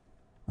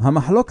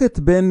 המחלוקת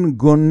בין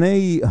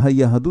גוני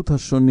היהדות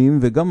השונים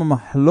וגם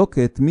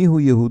המחלוקת מיהו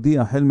יהודי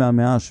החל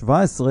מהמאה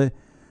ה-17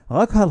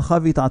 רק הלכה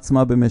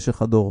והתעצמה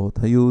במשך הדורות.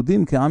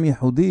 היהודים כעם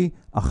יהודי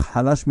אך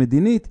חלש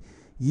מדינית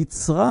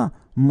יצרה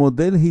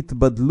מודל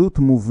התבדלות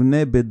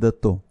מובנה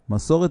בדתו.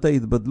 מסורת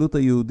ההתבדלות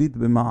היהודית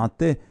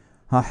במעטה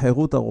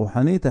החירות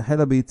הרוחנית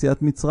החלה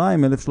ביציאת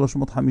מצרים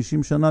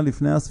 1350 שנה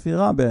לפני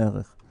הספירה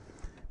בערך.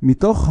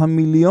 מתוך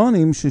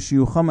המיליונים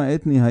ששיוכם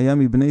האתני היה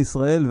מבני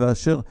ישראל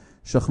ואשר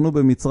שכנו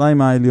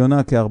במצרים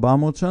העליונה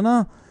כ-400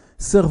 שנה,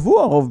 סרבו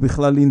הרוב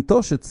בכלל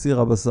לנטוש את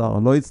סיר הבשר,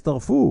 לא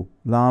הצטרפו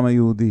לעם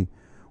היהודי.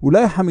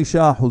 אולי 5%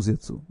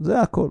 יצאו,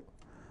 זה הכל.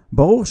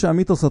 ברור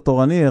שהמיתוס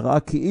התורני הראה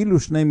כאילו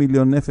 2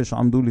 מיליון נפש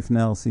עמדו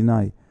לפני הר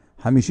סיני.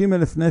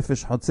 50,000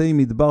 נפש חוצי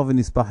מדבר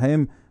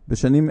ונספחיהם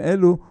בשנים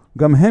אלו,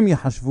 גם הם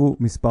יחשבו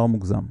מספר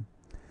מוגזם.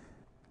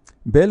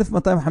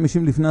 ב-1250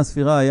 לפני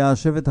הספירה היה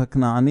השבט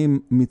הכנעני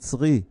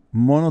מצרי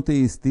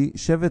מונותאיסטי,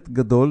 שבט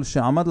גדול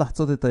שעמד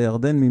לחצות את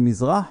הירדן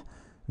ממזרח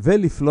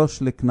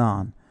ולפלוש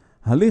לכנען.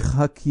 הליך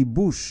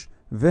הכיבוש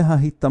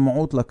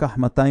וההתמעות לקח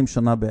 200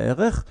 שנה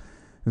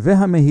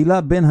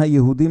והמהילה בין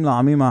היהודים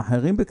לעמים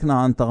האחרים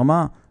בכנען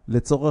תרמה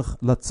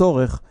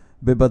לצורך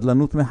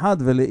בבדלנות מחד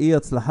ולאי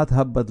הצלחת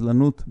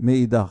הבדלנות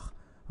מאידך.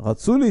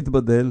 רצו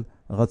להתבדל,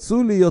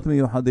 רצו להיות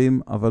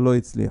מיוחדים, אבל לא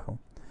הצליחו.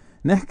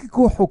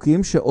 נחקקו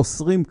חוקים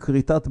שאוסרים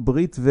כריתת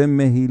ברית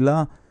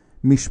ומהילה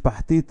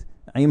משפחתית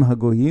עם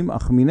הגויים,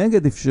 אך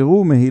מנגד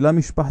אפשרו מהילה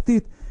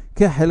משפחתית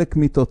כחלק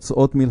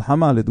מתוצאות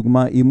מלחמה,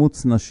 לדוגמה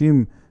אימוץ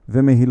נשים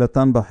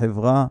ומהילתן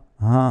בחברה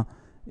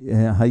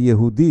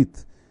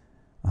היהודית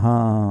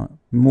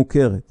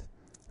המוכרת.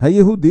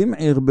 היהודים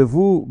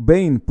ערבבו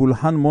בין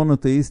פולחן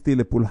מונותאיסטי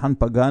לפולחן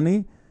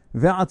פגני,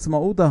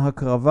 ועצמאות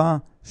ההקרבה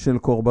של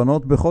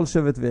קורבנות בכל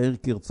שבט ועיר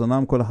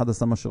כרצונם, כל אחד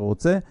עשה מה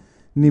שרוצה,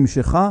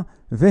 נמשכה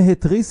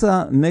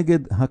והתריסה נגד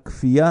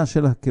הכפייה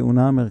של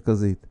הכהונה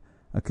המרכזית.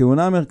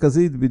 הכהונה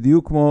המרכזית,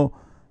 בדיוק כמו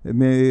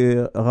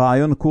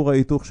רעיון כור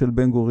ההיתוך של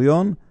בן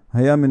גוריון,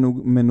 היה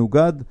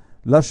מנוגד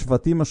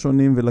לשבטים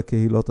השונים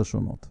ולקהילות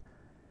השונות.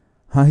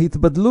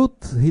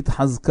 ההתבדלות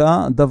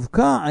התחזקה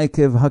דווקא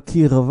עקב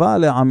הקרבה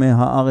לעמי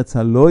הארץ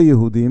הלא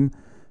יהודים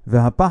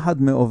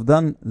והפחד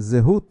מאובדן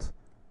זהות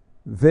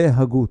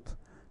והגות.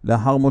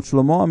 לאחר מות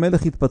שלמה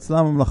המלך התפצלה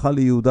הממלכה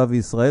ליהודה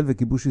וישראל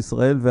וכיבוש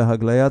ישראל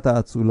והגליית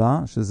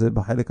האצולה, שזה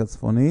בחלק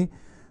הצפוני,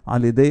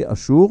 על ידי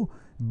אשור,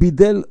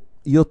 בידל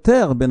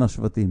יותר בין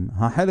השבטים.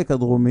 החלק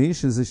הדרומי,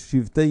 שזה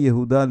שבטי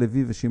יהודה,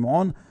 לוי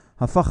ושמעון,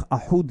 הפך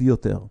אחוד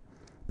יותר.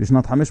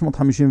 בשנת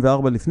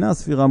 554 לפני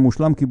הספירה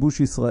מושלם כיבוש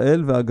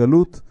ישראל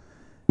והגלות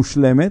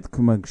מושלמת.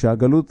 כלומר,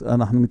 כשהגלות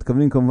אנחנו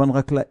מתכוונים כמובן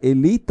רק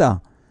לאליטה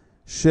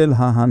של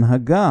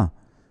ההנהגה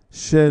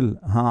של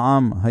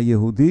העם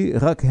היהודי,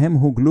 רק הם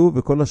הוגלו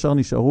וכל השאר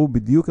נשארו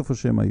בדיוק איפה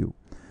שהם היו.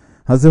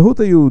 הזהות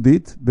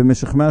היהודית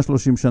במשך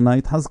 130 שנה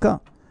התחזקה.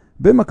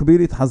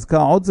 במקביל התחזקה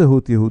עוד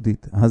זהות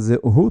יהודית,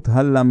 הזהות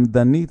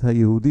הלמדנית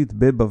היהודית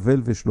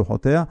בבבל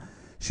ושלוחותיה,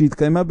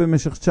 שהתקיימה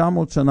במשך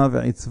 900 שנה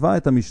ועיצבה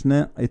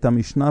את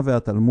המשנה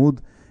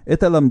והתלמוד,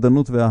 את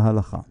הלמדנות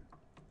וההלכה.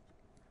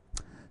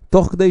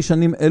 תוך כדי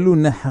שנים אלו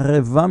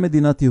נחרבה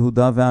מדינת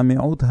יהודה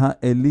והמיעוט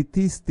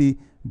האליטיסטי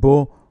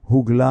בו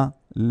הוגלה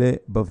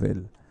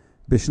לבבל.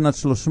 בשנת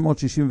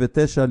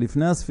 369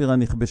 לפני הספירה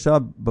נכבשה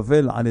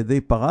בבל על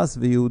ידי פרס,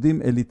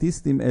 ויהודים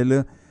אליטיסטים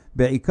אלה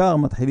בעיקר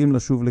מתחילים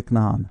לשוב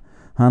לכנען.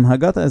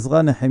 הנהגת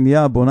עזרא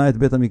נחמיה בונה את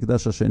בית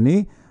המקדש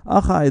השני,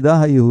 אך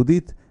העדה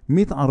היהודית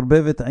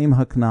מתערבבת עם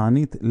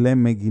הכנענית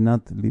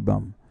למגינת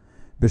ליבם.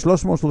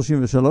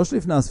 ב-333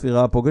 לפני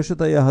הספירה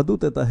פוגשת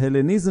היהדות את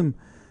ההלניזם,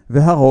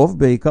 והרוב,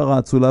 בעיקר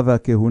האצולה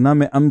והכהונה,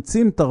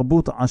 מאמצים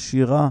תרבות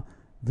עשירה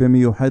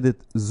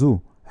ומיוחדת זו.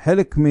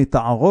 חלק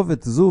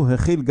מתערובת זו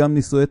הכיל גם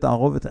נישואי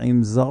תערובת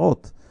עם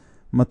זרות.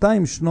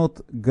 200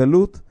 שנות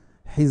גלות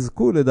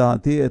חיזקו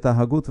לדעתי את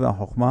ההגות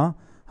והחוכמה,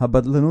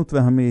 הבדלנות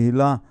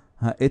והמהילה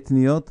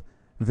האתניות,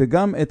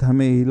 וגם את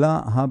המהילה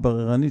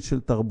הבררנית של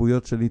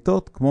תרבויות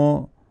שליטות,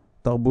 כמו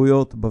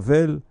תרבויות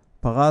בבל,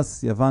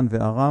 פרס, יוון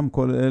וארם.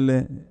 כל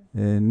אלה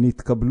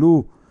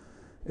נתקבלו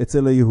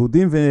אצל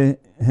היהודים,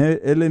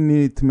 ואלה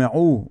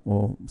נטמעו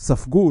או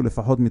ספגו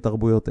לפחות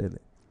מתרבויות אלה.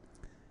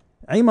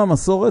 עם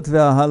המסורת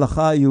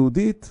וההלכה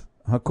היהודית,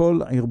 הכל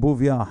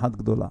ערבוביה אחת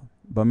גדולה.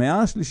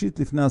 במאה השלישית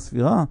לפני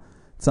הספירה,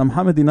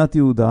 צמחה מדינת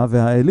יהודה,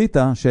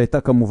 והאליטה,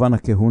 שהייתה כמובן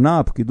הכהונה,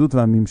 הפקידות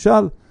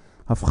והממשל,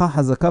 הפכה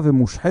חזקה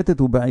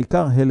ומושחתת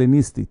ובעיקר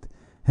הלניסטית.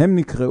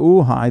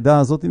 העדה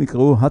הזאת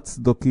נקראו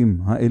הצדוקים,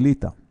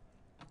 האליטה.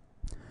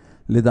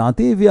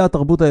 לדעתי הביאה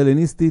התרבות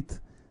ההלניסטית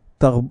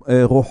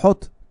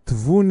רוחות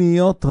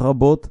תבוניות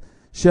רבות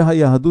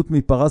שהיהדות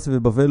מפרס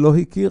ובבל לא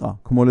הכירה,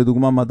 כמו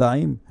לדוגמה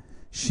מדעים,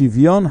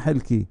 שוויון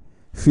חלקי,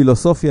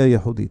 פילוסופיה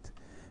ייחודית.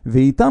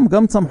 ואיתם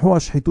גם צמחו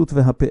השחיתות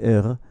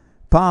והפאר,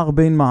 פער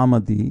בין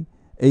מעמדי,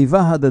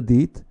 איבה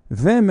הדדית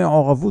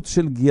ומעורבות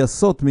של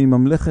גייסות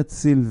מממלכת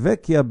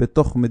סילבקיה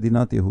בתוך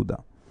מדינת יהודה.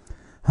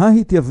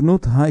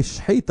 ההתייוונות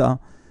השחיתה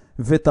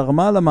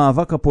ותרמה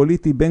למאבק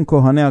הפוליטי בין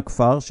כהני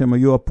הכפר, שהם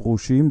היו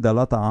הפרושים,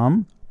 דלת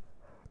העם,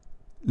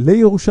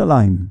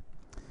 לירושלים.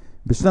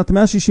 בשנת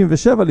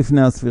 167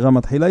 לפני הספירה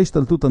מתחילה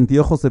השתלטות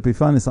אנטיוכוס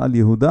אפיפנס על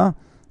יהודה,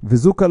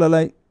 וזו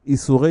כללה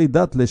איסורי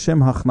דת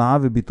לשם הכנעה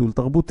וביטול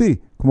תרבותי,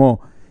 כמו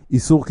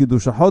איסור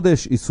קידוש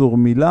החודש, איסור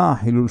מילה,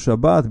 חילול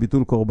שבת,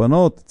 ביטול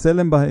קורבנות,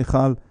 צלם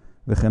בהיכל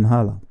וכן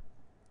הלאה.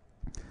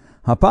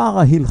 הפער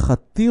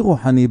ההלכתי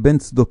רוחני בין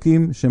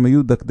צדוקים שהם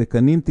היו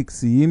דקדקנים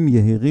טקסיים,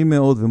 יהירים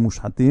מאוד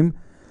ומושחתים,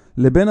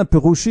 לבין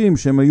הפירושים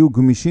שהם היו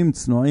גמישים,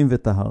 צנועים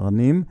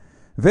וטהרנים,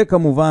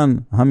 וכמובן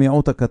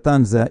המיעוט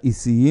הקטן זה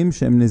האיסיים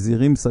שהם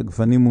נזירים,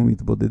 סגפנים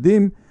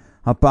ומתבודדים,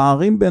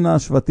 הפערים בין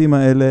השבטים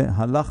האלה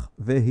הלך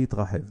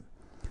והתרחב.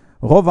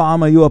 רוב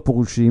העם היו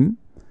הפרושים,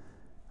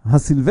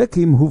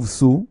 הסילבקים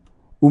הובסו,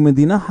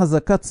 ומדינה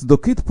חזקה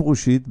צדוקית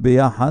פרושית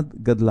ביחד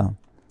גדלה.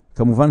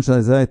 כמובן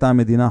שזו הייתה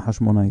המדינה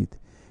החשמונאית.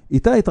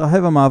 איתה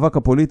התרחב המאבק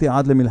הפוליטי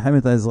עד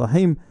למלחמת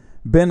האזרחים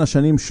בין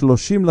השנים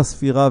 30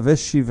 לספירה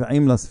ו-70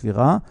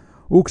 לספירה,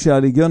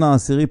 וכשהליגיון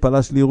העשירי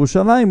פלש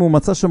לירושלים הוא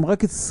מצא שם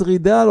רק את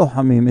שרידי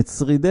הלוחמים, את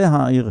שרידי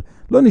העיר.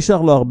 לא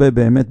נשאר לו הרבה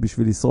באמת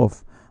בשביל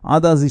לשרוף.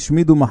 עד אז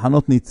השמידו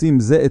מחנות ניצים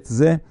זה את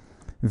זה,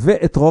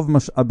 ואת רוב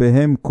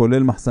משאביהם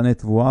כולל מחסני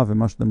תבואה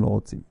ומה שאתם לא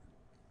רוצים.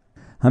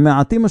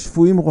 המעטים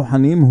השפויים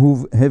רוחניים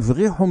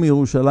הבריחו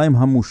מירושלים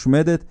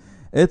המושמדת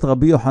את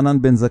רבי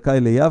יוחנן בן זכאי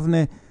ליבנה,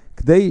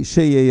 כדי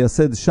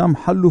שייסד שם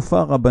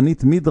חלופה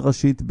רבנית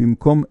מדרשית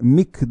במקום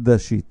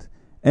מקדשית.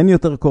 אין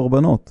יותר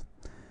קורבנות.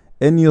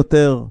 אין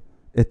יותר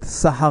את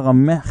סחר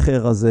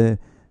המחר הזה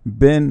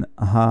בין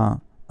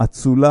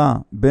האצולה,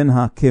 בין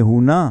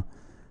הכהונה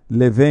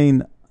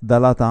לבין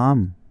דלת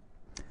העם.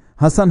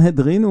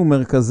 הסנהדרין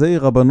ומרכזי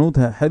רבנות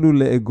החלו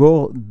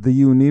לאגור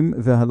דיונים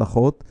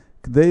והלכות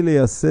כדי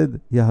לייסד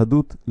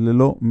יהדות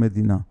ללא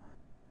מדינה.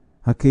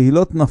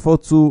 הקהילות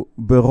נפוצו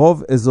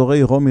ברוב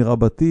אזורי רומי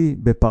רבתי,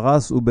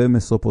 בפרס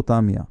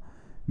ובמסופוטמיה.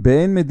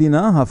 באין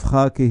מדינה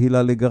הפכה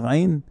הקהילה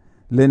לגרעין,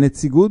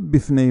 לנציגות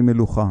בפני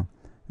מלוכה,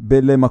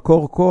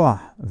 למקור כוח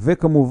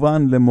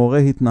וכמובן למורה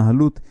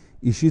התנהלות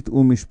אישית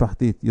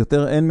ומשפחתית.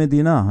 יותר אין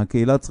מדינה,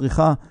 הקהילה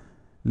צריכה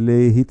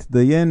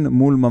להתדיין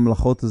מול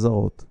ממלכות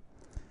זרות.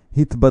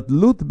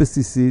 התבדלות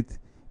בסיסית,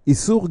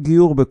 איסור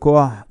גיור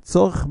בכוח,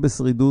 צורך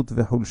בשרידות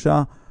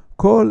וחולשה,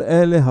 כל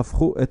אלה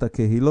הפכו את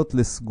הקהילות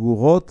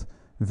לסגורות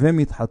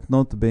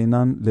ומתחתנות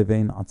בינן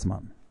לבין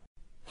עצמן.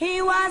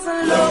 He was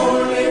a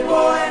lonely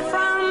boy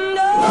from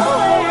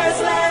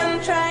nowhere's land,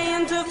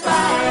 trying to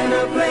find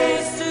a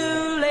place to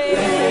lay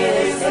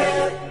his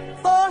head.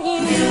 For he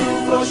knew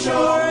for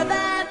sure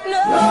that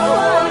no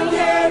one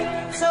cared,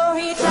 so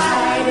he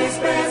tried his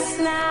best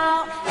now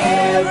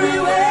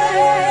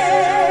everywhere.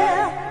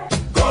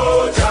 Go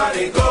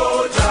Johnny, go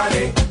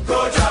Johnny, go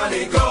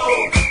Johnny, go.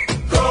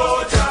 Go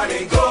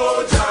Johnny, go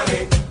Johnny,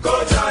 go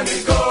Johnny,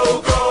 go,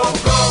 go,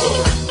 go.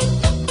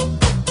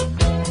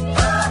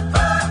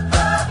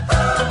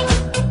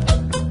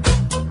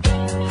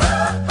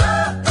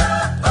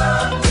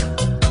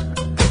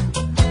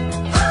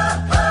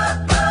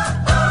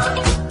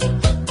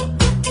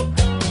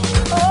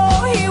 Oh,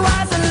 he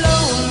was a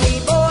lonely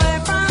boy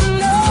from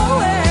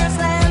nowhere's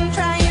land,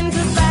 trying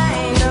to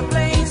find a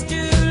place to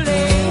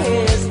lay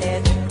his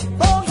head.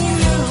 For he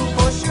knew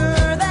for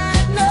sure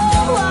that no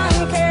one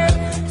cared,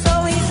 so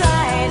he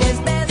tried his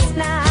best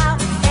now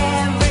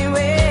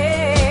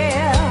everywhere.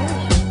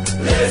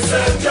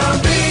 Listen, John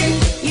B.,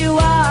 you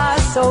are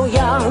so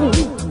young.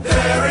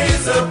 There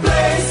is a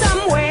place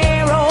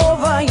somewhere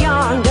over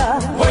yonder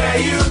where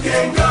you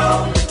can go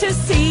to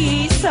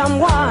see some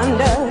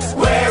wonders,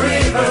 where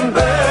even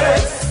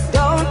birds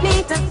don't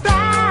need to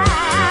fly.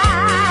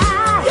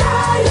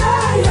 Yeah,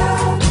 yeah,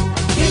 yeah.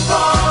 Keep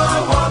on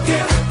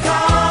walking,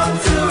 come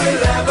to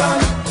 11.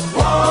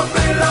 Won't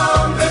be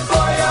long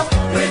before you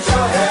reach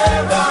your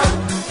heaven.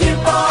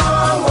 Keep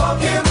on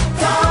walking,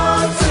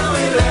 come to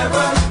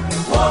 11.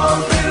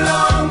 Won't be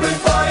long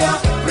before you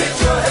reach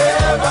your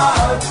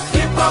heaven.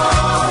 Keep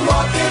on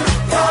walking,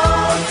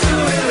 come to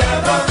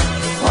 11.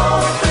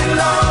 Won't be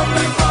long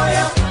before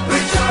you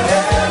reach your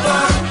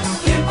heaven.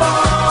 Keep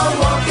on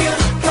walking,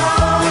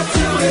 come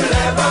to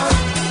 11.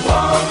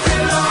 Won't be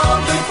long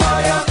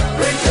before you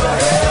reach your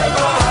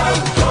heaven.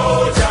 Go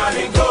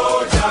Johnny, go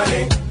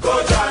Johnny, go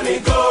Johnny,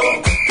 go.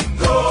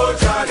 Go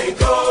Johnny,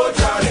 go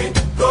Johnny,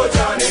 go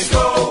Johnny,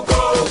 go,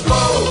 go, go.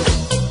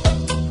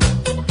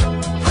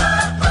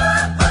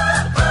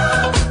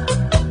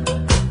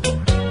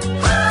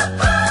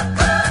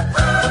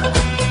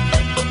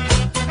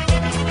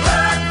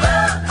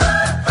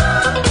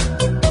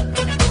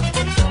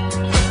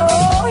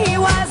 Oh, he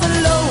was a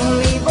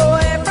lonely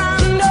boy from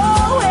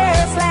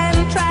nowhere's land,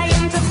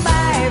 trying to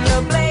find a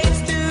place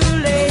to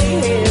lay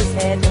his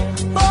head.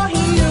 For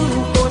he knew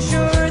for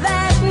sure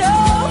that no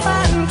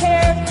one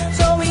cared,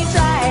 so he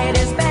tried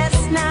his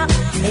best now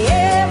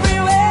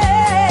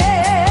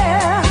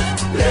everywhere.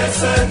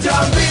 Listen,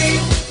 John B.,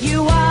 you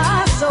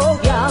are so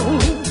young.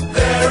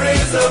 There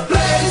is a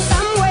place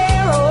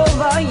somewhere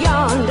over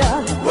yonder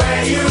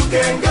where you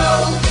can go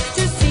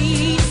to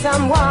see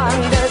some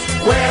wonders,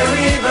 where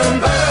even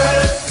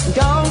birds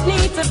don't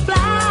need to fly.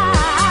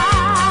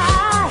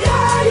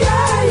 Yeah,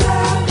 yeah,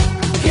 yeah.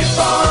 Keep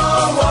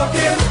on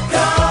walking,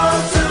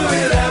 come to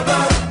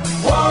 11.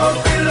 Won't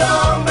be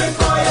long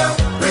before you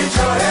reach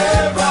your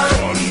heaven.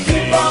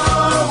 Keep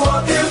on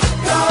walking,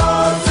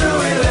 come to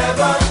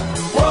 11.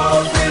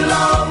 Won't be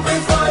long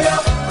before you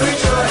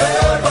reach your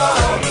heaven.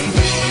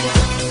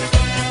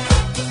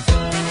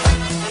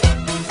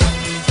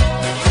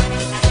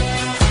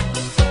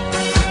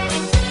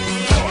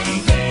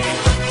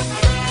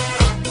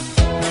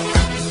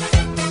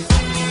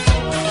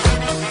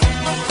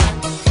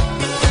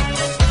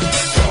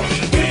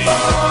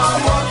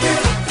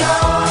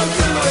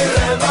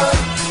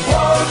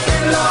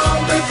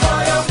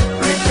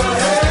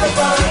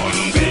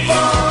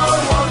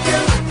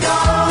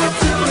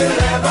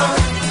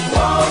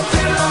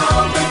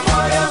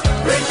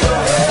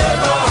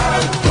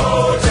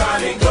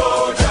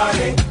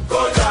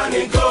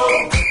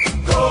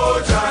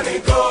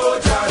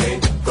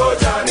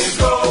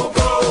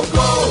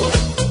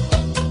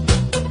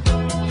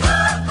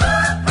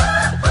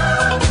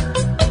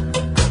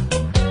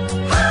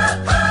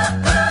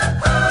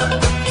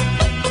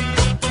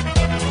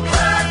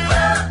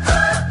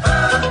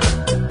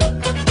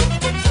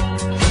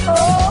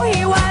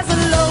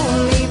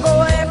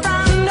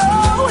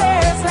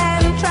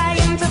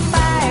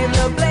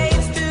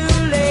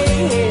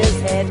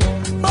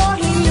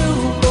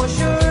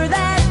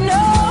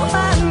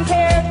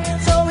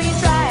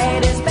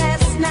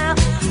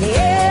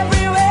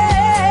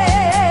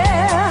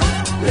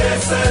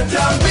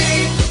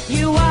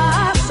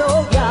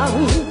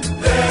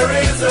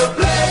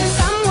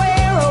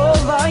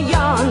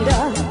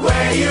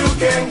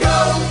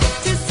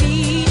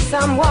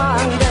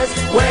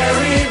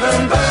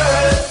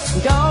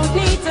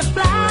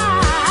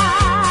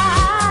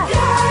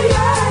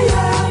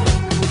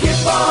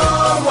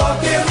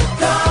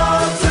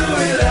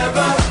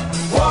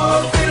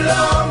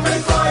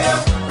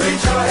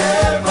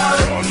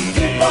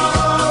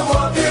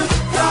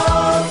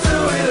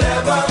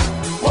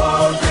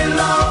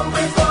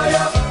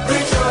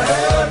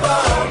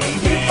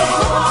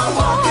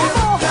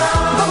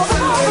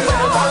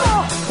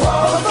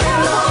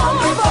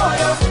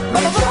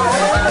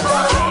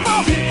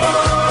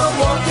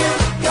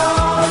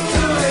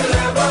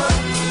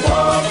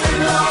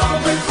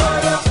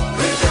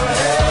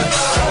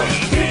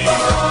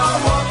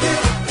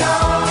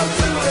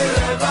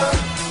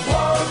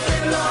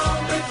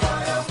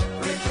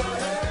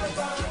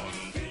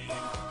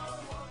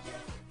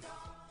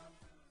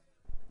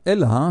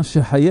 אלא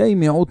שחיי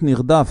מיעוט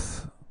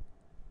נרדף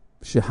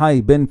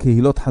שחי בין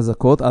קהילות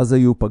חזקות, אז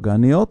היו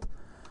פגניות,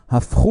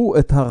 הפכו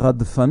את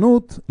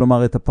הרדפנות,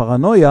 כלומר את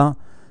הפרנויה,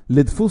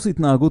 לדפוס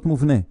התנהגות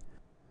מובנה.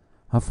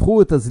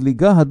 הפכו את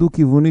הזליגה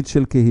הדו-כיוונית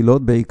של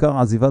קהילות, בעיקר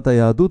עזיבת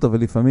היהדות, אבל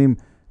לפעמים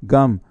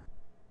גם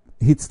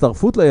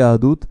הצטרפות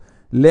ליהדות,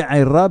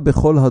 לעירה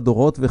בכל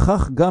הדורות,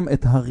 וכך גם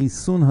את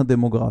הריסון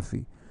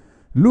הדמוגרפי.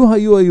 לו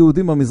היו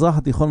היהודים במזרח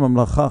התיכון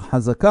ממלכה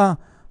חזקה,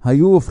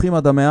 היו הופכים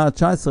עד המאה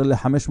ה-19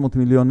 ל-500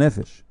 מיליון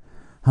נפש.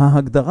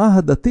 ההגדרה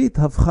הדתית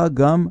הפכה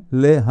גם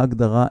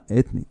להגדרה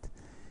אתנית.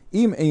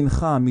 אם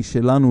אינך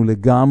משלנו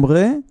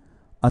לגמרי,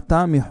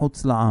 אתה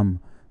מחוץ לעם.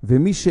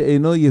 ומי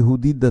שאינו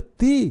יהודי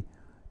דתי,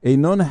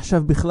 אינו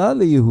נחשב בכלל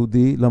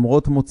ליהודי,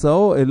 למרות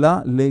מוצאו, אלא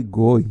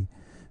לגוי.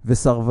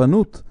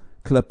 וסרבנות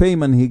כלפי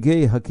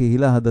מנהיגי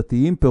הקהילה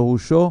הדתיים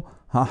פירושו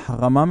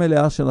החרמה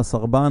מלאה של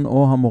הסרבן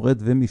או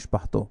המורד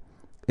ומשפחתו.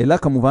 אלא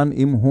כמובן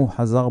אם הוא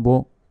חזר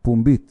בו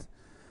פומבית.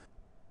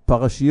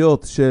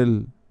 פרשיות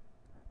של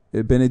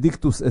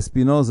בנדיקטוס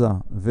אספינוזה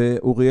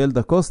ואוריאל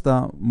דה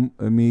קוסטה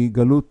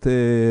מגלות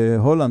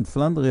הולנד,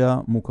 פלנדריה,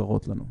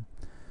 מוכרות לנו.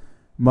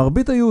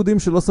 מרבית היהודים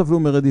שלא סבלו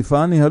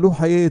מרדיפה ניהלו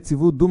חיי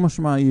יציבות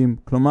דו-משמעיים,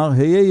 כלומר,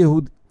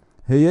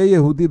 היה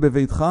יהודי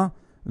בביתך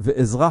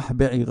ואזרח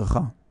בעירך.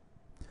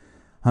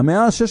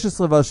 המאה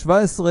ה-16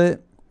 וה-17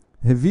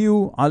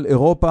 הביאו על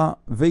אירופה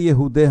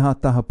ויהודיה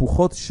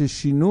תהפוכות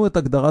ששינו את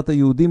הגדרת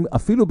היהודים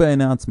אפילו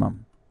בעיני עצמם.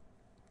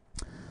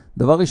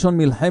 דבר ראשון,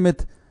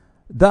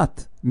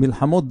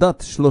 מלחמות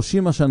דת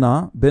 30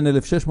 השנה, בין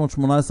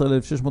 1618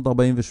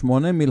 ל-1648,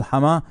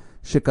 מלחמה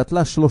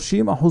שקטלה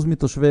 30%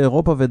 מתושבי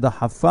אירופה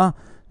ודחפה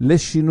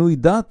לשינוי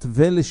דת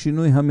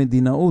ולשינוי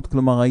המדינאות,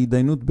 כלומר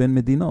ההתדיינות בין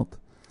מדינות.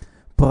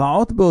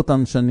 פרעות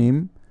באותן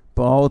שנים,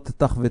 פרעות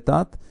תח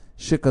ותת,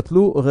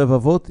 שקטלו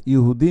רבבות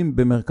יהודים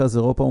במרכז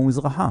אירופה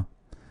ומזרחה.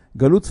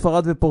 גלות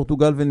ספרד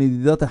ופורטוגל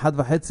ונדידת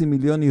 1.5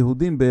 מיליון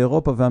יהודים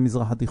באירופה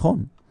והמזרח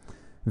התיכון.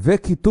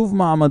 וכיתוב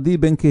מעמדי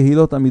בין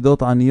קהילות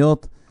עמידות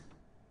עניות,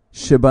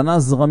 שבנה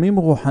זרמים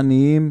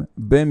רוחניים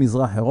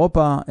במזרח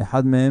אירופה,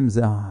 אחד מהם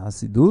זה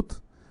החסידות.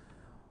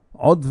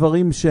 עוד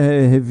דברים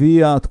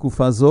שהביאה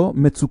התקופה זו,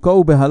 מצוקה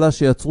ובהלה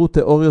שיצרו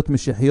תיאוריות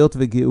משיחיות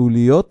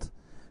וגאוליות.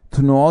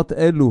 תנועות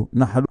אלו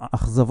נחלו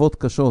אכזבות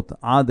קשות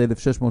עד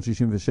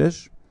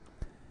 1666.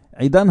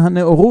 עידן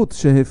הנאורות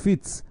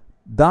שהפיץ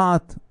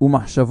דעת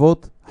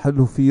ומחשבות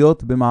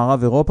חלופיות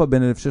במערב אירופה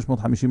בין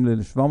 1650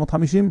 ל-1750,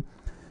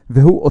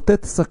 והוא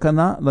אותת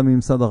סכנה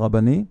לממסד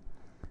הרבני.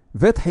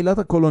 ותחילת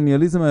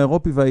הקולוניאליזם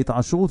האירופי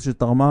וההתעשרות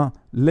שתרמה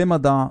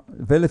למדע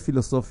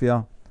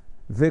ולפילוסופיה,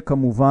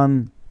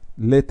 וכמובן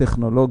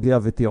לטכנולוגיה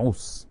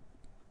ותיעוש.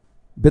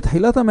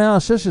 בתחילת המאה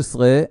ה-16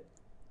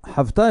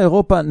 חוותה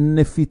אירופה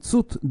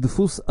נפיצות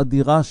דפוס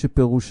אדירה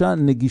שפירושה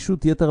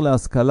נגישות יתר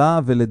להשכלה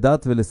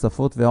ולדת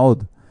ולשפות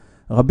ועוד.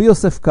 רבי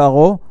יוסף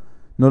קארו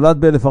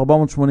נולד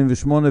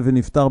ב-1488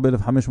 ונפטר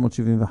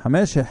ב-1575,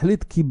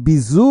 החליט כי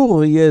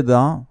ביזור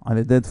ידע על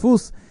ידי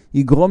דפוס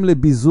יגרום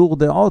לביזור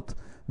דעות,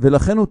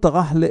 ולכן הוא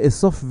טרח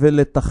לאסוף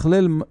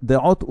ולתכלל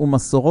דעות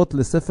ומסורות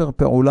לספר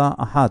פעולה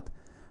אחת,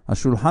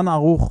 השולחן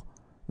ערוך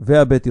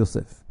והבית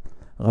יוסף.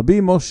 רבי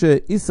משה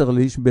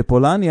איסרליש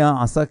בפולניה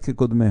עסק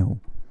כקודמהו.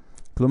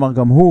 כלומר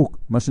גם הוא,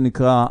 מה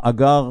שנקרא,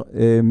 אגר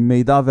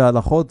מידע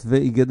והלכות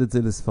ואיגד את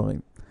זה לספרים.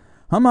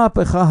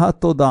 המהפכה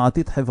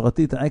התודעתית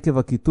חברתית עקב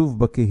הכיתוב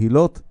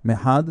בקהילות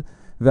מחד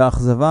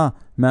והאכזבה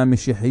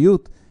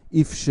מהמשיחיות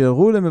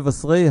אפשרו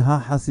למבשרי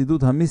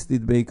החסידות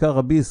המיסטית, בעיקר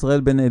רבי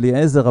ישראל בן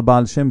אליעזר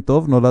הבעל שם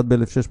טוב, נולד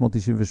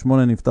ב-1698,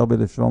 נפטר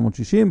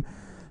ב-1760,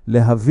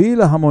 להביא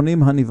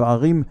להמונים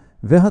הנבערים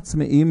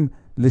והצמאים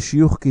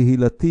לשיוך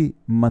קהילתי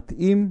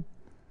מתאים,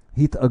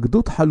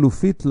 התאגדות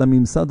חלופית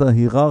לממסד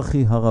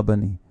ההיררכי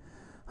הרבני.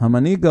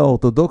 המנהיג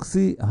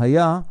האורתודוקסי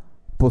היה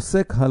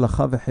פוסק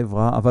הלכה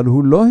וחברה, אבל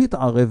הוא לא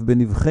התערב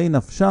בנבחי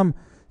נפשם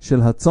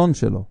של הצון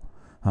שלו.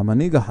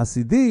 המנהיג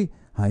החסידי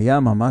היה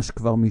ממש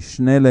כבר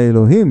משנה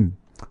לאלוהים.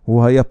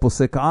 הוא היה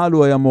פוסק על,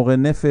 הוא היה מורה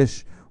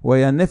נפש, הוא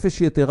היה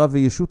נפש יתרה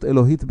וישות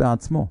אלוהית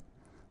בעצמו.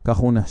 כך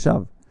הוא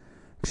נחשב.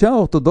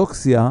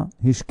 כשהאורתודוקסיה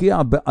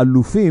השקיעה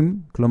באלופים,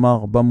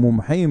 כלומר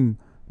במומחים,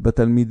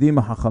 בתלמידים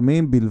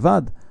החכמים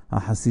בלבד,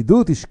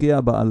 החסידות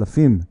השקיעה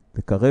באלפים,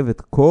 לקרב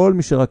את כל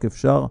מי שרק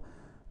אפשר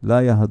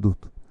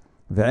ליהדות.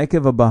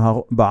 ועקב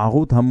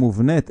הבערות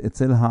המובנית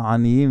אצל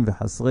העניים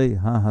וחסרי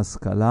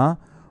ההשכלה,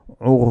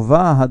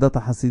 עורבה הדת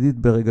החסידית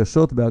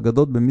ברגשות,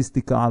 באגדות,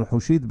 במיסטיקה על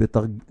חושית,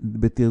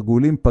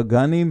 בתרגולים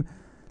פגניים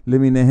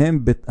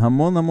למיניהם,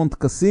 בהמון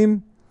תקסים,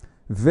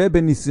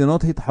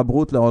 ובניסיונות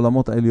התחברות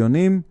לעולמות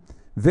העליונים,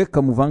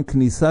 וכמובן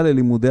כניסה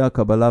ללימודי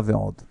הקבלה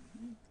ועוד.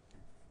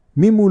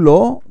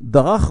 ממולו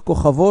דרך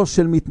כוכבו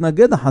של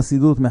מתנגד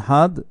החסידות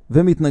מחד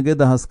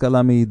ומתנגד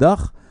ההשכלה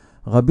מאידך,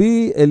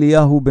 רבי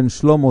אליהו בן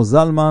שלמה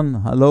זלמן,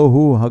 הלא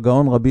הוא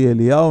הגאון רבי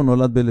אליהו,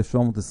 נולד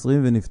ב-1720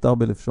 ונפטר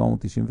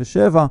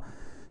ב-1797,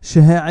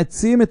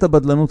 שהעצים את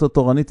הבדלנות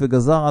התורנית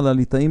וגזר על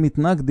הליטאים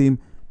מתנגדים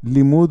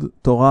לימוד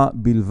תורה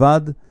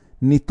בלבד,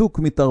 ניתוק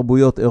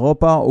מתרבויות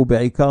אירופה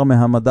ובעיקר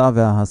מהמדע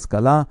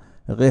וההשכלה,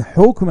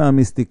 רחוק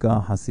מהמיסטיקה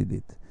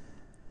החסידית.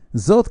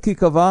 זאת כי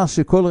קבע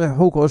שכל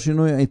ריחוק או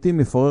שינוי עיתי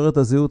מפורר את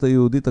הזהות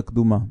היהודית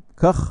הקדומה.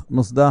 כך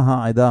נוסדה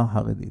העדה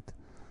החרדית.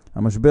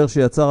 המשבר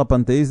שיצר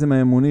הפנתאיזם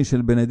האמוני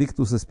של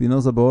בנדיקטוס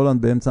אספינוזה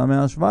בהולנד באמצע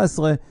המאה ה-17,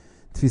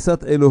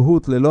 תפיסת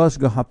אלוהות ללא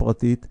השגחה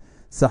פרטית,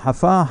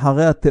 סחפה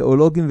אחריה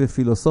תיאולוגים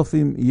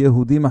ופילוסופים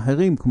יהודים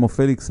אחרים כמו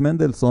פליקס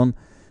מנדלסון,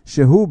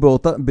 שהוא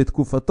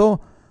בתקופתו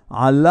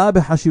עלה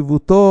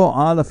בחשיבותו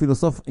על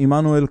הפילוסוף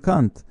עמנואל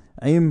קאנט,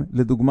 עם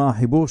לדוגמה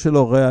החיבור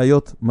שלו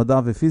ראיות מדע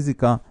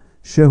ופיזיקה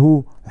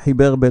שהוא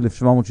חיבר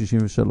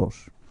ב-1763.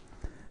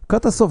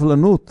 כת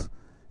הסובלנות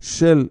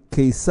של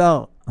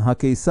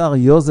הקיסר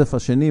יוזף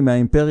השני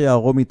מהאימפריה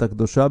הרומית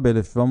הקדושה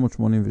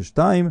ב-1782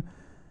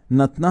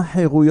 נתנה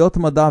חירויות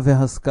מדע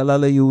והשכלה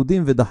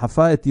ליהודים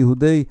ודחפה את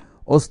יהודי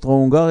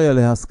אוסטרו-הונגריה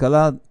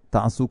להשכלה,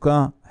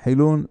 תעסוקה,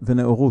 חילון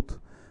ונאורות.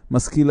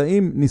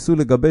 משכילאים ניסו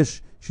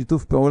לגבש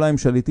שיתוף פעולה עם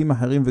שליטים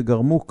אחרים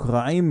וגרמו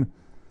קרעים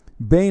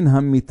בין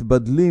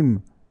המתבדלים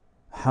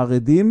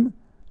חרדים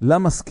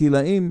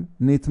למשכילאים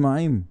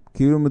נטמעים,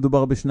 כאילו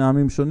מדובר בשני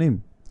עמים שונים.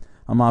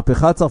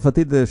 המהפכה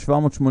הצרפתית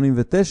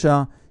ב-1789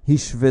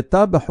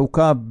 השוותה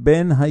בחוקה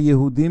בין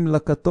היהודים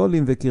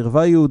לקתולים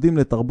וקרבה יהודים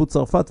לתרבות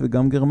צרפת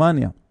וגם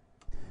גרמניה.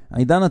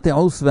 עידן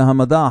התיעוש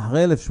והמדע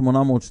אחרי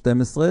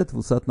 1812,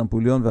 תבוסת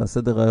נפוליאון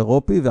והסדר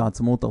האירופי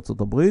ועצמאות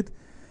ארצות הברית,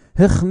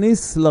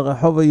 הכניס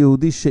לרחוב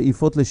היהודי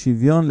שאיפות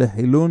לשוויון,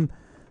 לחילון,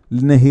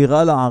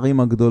 לנהירה לערים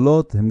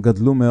הגדולות, הם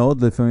גדלו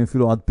מאוד, לפעמים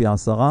אפילו עד פי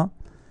 10,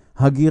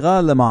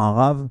 הגירה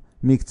למערב,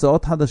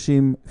 מקצועות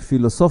חדשים,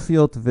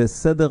 פילוסופיות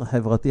וסדר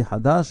חברתי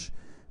חדש,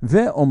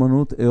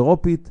 ואומנות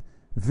אירופית,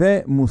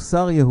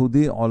 ומוסר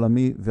יהודי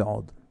עולמי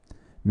ועוד.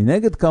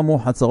 מנגד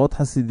כאמור חצרות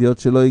חסידיות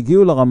שלא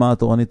הגיעו לרמה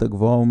התורנית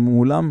הגבוהה,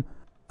 ומעולם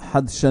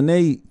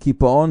חדשני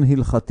קיפאון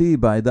הלכתי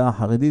בעדה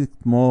החרדית,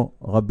 כמו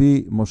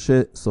רבי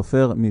משה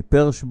סופר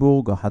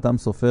מפרשבורג, החתם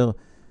סופר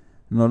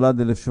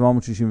נולד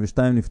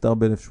ב-1762, נפטר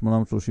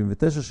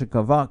ב-1839,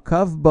 שקבע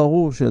קו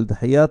ברור של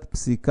דחיית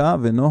פסיקה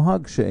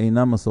ונוהג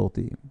שאינם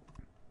מסורתיים.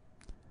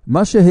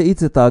 מה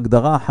שהאיץ את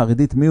ההגדרה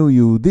החרדית מיהו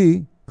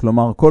יהודי,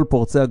 כלומר כל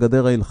פורצי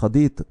הגדר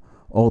ההלכתית,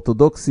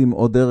 אורתודוקסים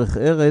או דרך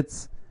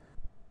ארץ,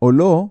 או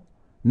לא,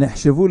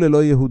 נחשבו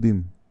ללא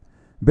יהודים.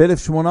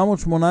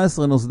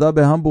 ב-1818 נוסדה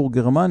בהמבורג,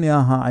 גרמניה,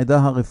 העדה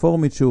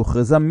הרפורמית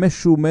שהוכרזה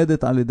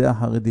משומדת על ידי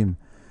החרדים.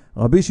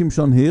 רבי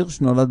שמשון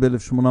הירש, נולד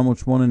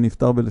ב-1808,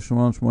 נפטר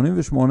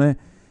ב-1888,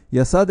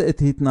 יסד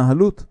את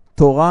התנהלות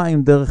תורה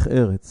עם דרך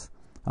ארץ.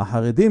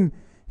 החרדים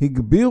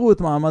הגבירו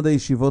את מעמד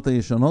הישיבות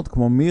הישנות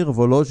כמו מיר,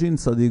 וולוז'ין,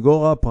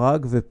 סדיגורה,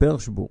 פראג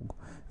ופרשבורג,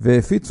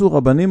 והפיצו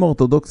רבנים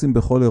אורתודוקסים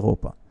בכל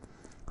אירופה.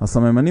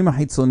 הסממנים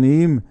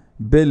החיצוניים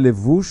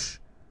בלבוש,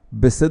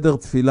 בסדר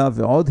תפילה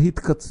ועוד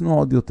התקצנו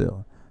עוד יותר.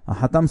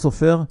 החתם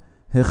סופר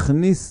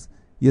הכניס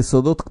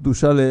יסודות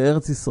קדושה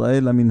לארץ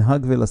ישראל,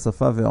 למנהג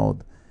ולשפה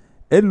ועוד.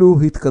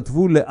 אלו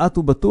התכתבו לאט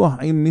ובטוח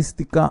עם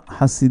מיסטיקה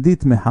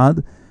חסידית מחד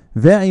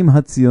ועם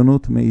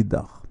הציונות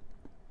מאידך.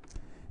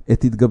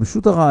 את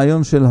התגבשות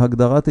הרעיון של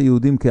הגדרת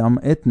היהודים כעם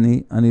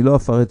אתני אני לא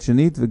אפרט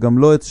שנית, וגם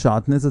לא את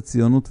שעטנז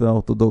הציונות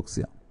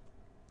והאורתודוקסיה.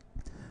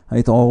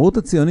 ההתעוררות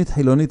הציונית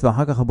חילונית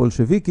ואחר כך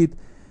הבולשביקית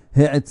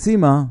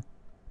העצימה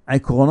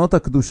עקרונות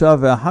הקדושה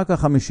ואחר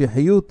כך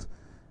המשיחיות,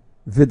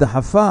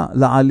 ודחפה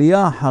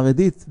לעלייה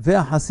החרדית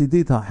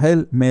והחסידית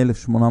החל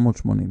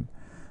מ-1880.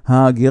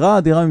 ההגירה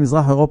האדירה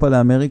ממזרח אירופה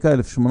לאמריקה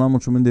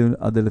 1880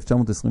 עד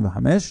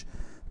 1925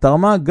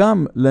 תרמה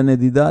גם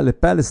לנדידה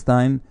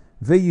לפלסטיין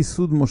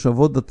וייסוד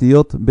מושבות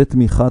דתיות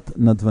בתמיכת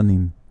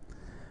נדבנים.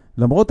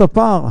 למרות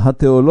הפער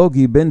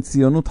התיאולוגי בין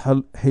ציונות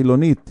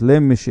חילונית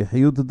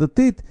למשיחיות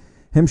דתית,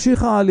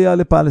 המשיכה העלייה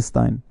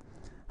לפלסטיין.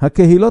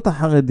 הקהילות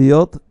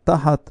החרדיות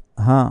תחת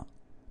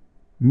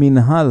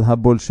המנהל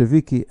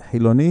הבולשביקי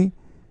חילוני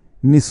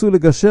ניסו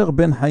לגשר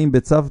בין חיים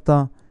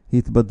בצוותא,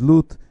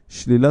 התבדלות,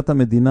 שלילת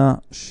המדינה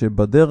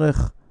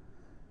שבדרך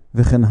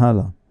וכן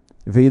הלאה.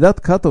 ועידת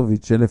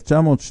קטוביץ' של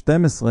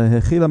 1912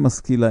 הכילה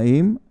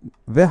משכילאים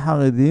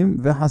וחרדים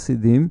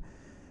וחסידים,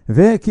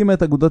 והקימה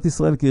את אגודת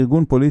ישראל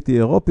כארגון פוליטי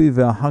אירופי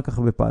ואחר כך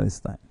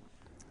בפלסטיין.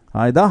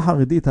 העדה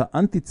החרדית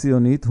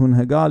האנטי-ציונית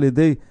הונהגה על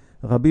ידי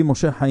רבי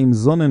משה חיים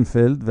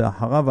זוננפלד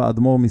ואחריו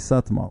האדמו"ר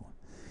מסטמר.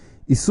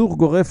 איסור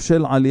גורף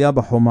של עלייה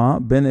בחומה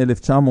בין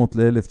 1900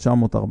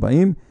 ל-1940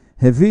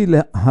 הביא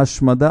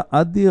להשמדה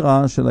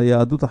אדירה של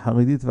היהדות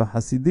החרדית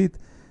והחסידית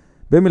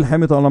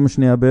במלחמת העולם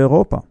השנייה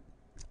באירופה.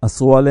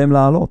 אסרו עליהם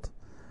לעלות.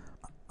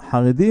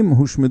 חרדים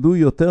הושמדו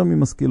יותר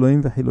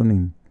ממשכילאים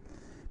וחילונים.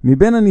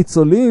 מבין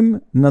הניצולים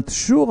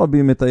נטשו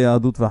רבים את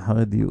היהדות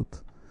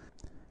והחרדיות.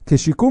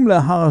 כשיקום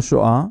לאחר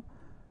השואה,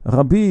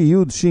 רבי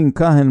יוד שין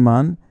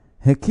כהנמן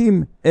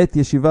הקים את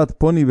ישיבת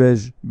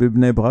פוניבז'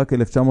 בבני ברק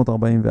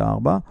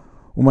 1944,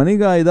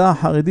 ומנהיג העדה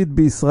החרדית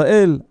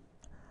בישראל,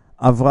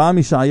 אברהם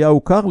ישעיהו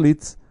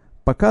קרליץ,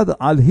 פקד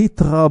על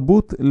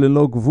התרבות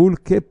ללא גבול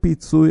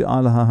כפיצוי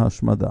על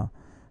ההשמדה.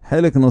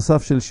 חלק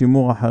נוסף של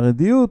שימור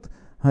החרדיות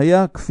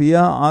היה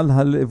כפייה על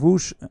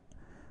הלבוש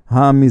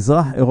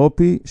המזרח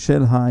אירופי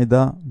של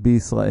העדה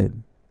בישראל.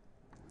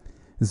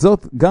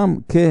 זאת גם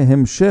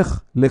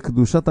כהמשך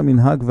לקדושת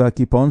המנהג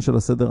והקיפאון של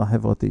הסדר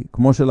החברתי.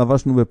 כמו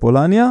שלבשנו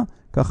בפולניה,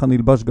 ככה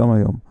נלבש גם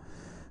היום.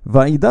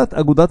 ועידת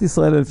אגודת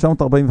ישראל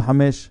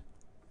 1945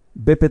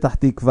 בפתח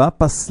תקווה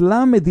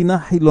פסלה מדינה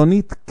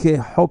חילונית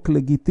כחוק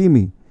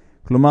לגיטימי.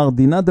 כלומר,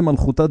 דינה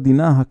דמלכותא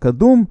דינה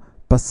הקדום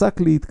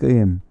פסק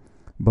להתקיים.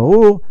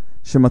 ברור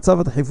שמצב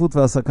הדחיפות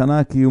והסכנה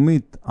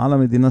הקיומית על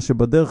המדינה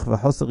שבדרך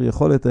וחוסר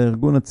יכולת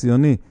הארגון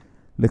הציוני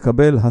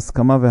לקבל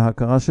הסכמה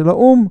והכרה של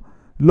האום,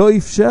 לא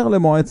אפשר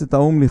למועצת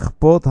האום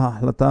לכפות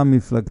ההחלטה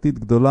מפלגתית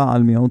גדולה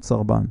על מיעוט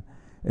סרבן,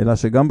 אלא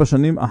שגם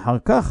בשנים אחר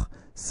כך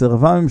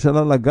סרבה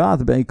הממשלה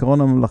לגעת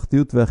בעקרון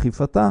הממלכתיות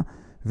ואכיפתה,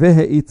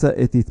 והאיצה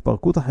את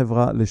התפרקות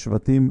החברה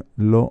לשבטים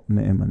לא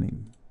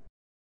נאמנים.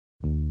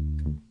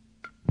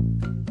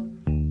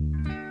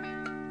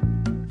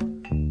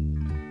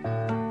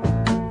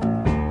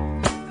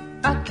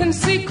 I can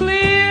see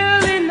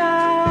clearly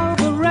now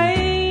the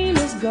rain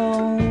is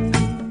gone.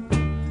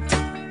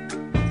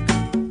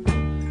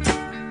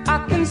 I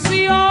can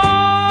see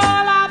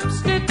all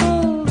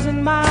obstacles in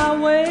my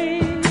way.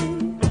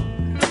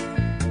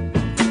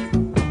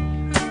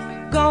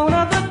 Gone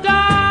are the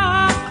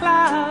dark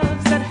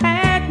clouds that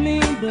had me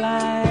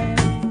blind.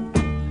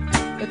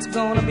 It's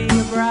gonna be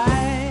a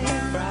bright,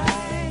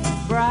 bright,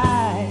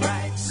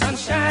 bright,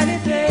 sunshiny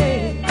day.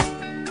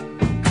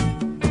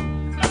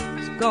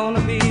 It's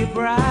gonna be a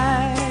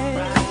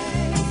bright,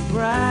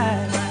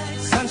 bright,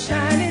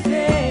 sunshiny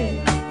day.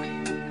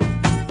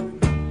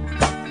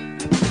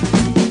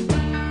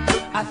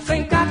 I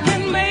think I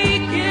can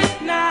make it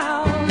now.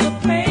 The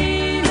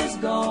pain is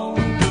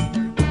gone.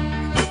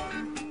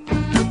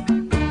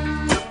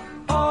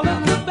 All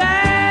of the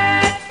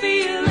bad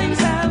feelings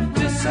have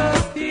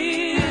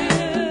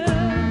disappeared.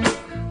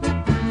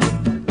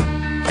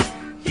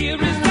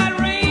 Here is that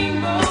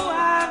rainbow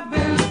I've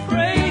been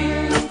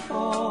praying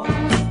for.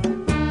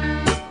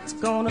 It's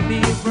gonna be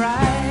a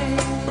bright,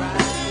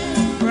 bright,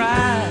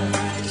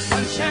 bright,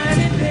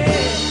 sunshiny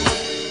day.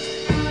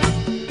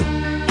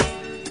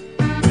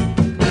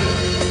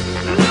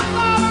 Look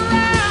all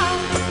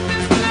around,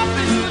 there's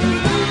nothing but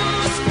blue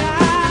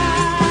sky.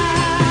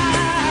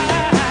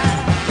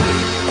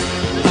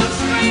 Look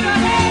straight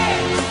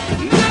ahead,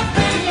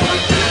 nothing but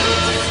blue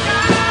sky.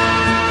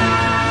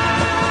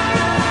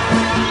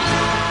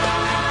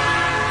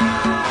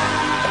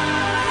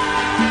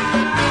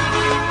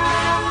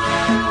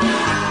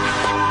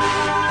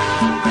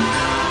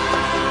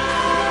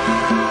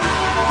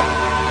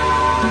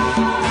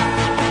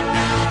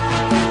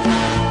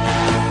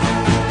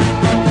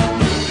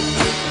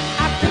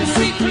 I can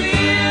see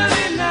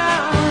clearly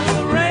now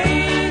the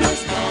rain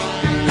is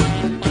gone.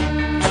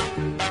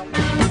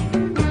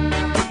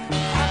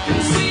 I can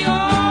see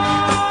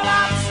all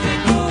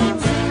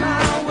obstacles in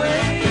my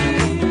way.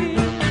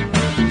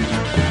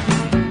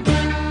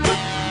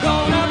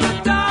 Gone are the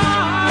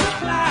dark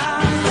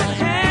clouds that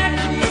had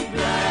me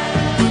blind.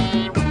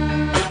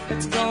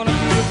 It's gonna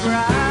be a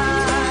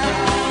bright,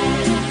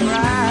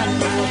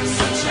 bright,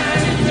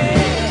 sunshiny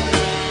day.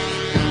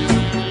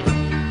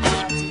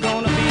 It's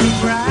gonna be a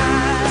bright,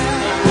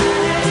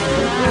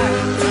 bright,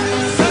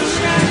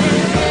 sunshiny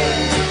day.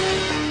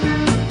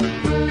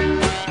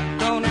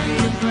 Gonna be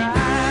a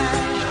bright,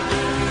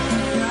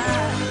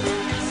 bright,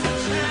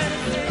 sunshiny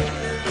day.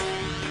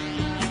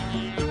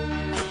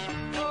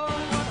 Oh,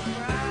 what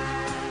a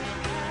bright,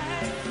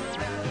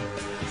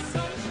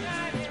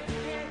 sunshiny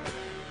day.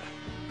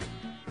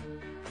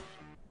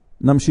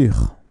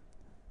 נמשיך.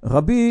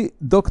 רבי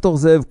דוקטור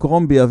זאב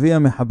קרומבי, אבי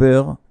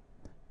המחבר,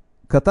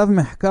 כתב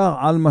מחקר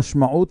על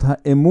משמעות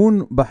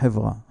האמון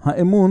בחברה.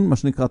 האמון, מה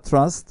שנקרא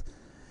trust,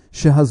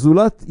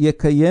 שהזולת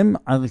יקיים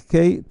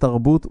ערכי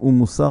תרבות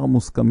ומוסר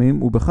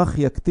מוסכמים, ובכך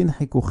יקטין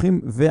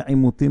חיכוכים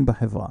ועימותים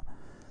בחברה.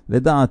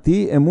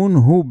 לדעתי, אמון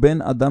הוא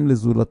בין אדם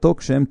לזולתו,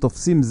 כשהם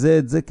תופסים זה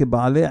את זה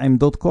כבעלי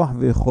עמדות כוח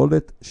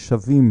ויכולת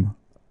שווים.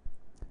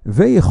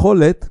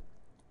 ויכולת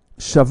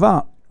שווה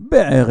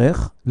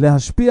בערך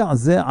להשפיע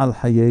זה על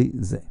חיי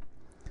זה.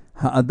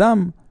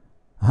 האדם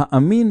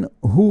האמין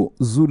הוא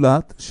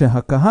זולת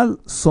שהקהל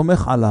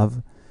סומך עליו,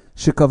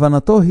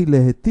 שכוונתו היא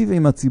להיטיב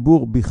עם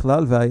הציבור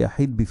בכלל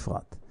והיחיד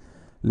בפרט.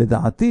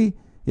 לדעתי,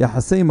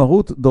 יחסי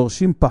מרות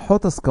דורשים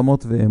פחות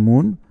הסכמות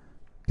ואמון,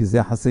 כי זה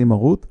יחסי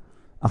מרות,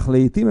 אך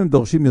לעתים הם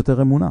דורשים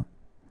יותר אמונה.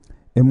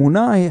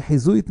 אמונה היא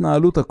חיזוי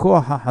התנהלות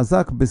הכוח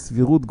החזק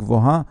בסבירות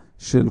גבוהה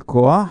של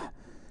כוח,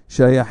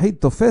 שהיחיד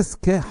תופס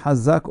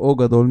כחזק או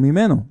גדול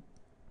ממנו.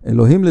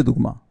 אלוהים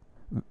לדוגמה,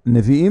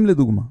 נביאים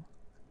לדוגמה.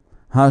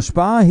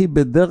 ההשפעה היא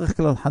בדרך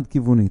כלל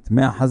חד-כיוונית,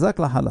 מהחזק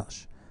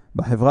לחלש.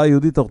 בחברה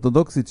היהודית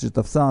אורתודוקסית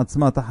שתפסה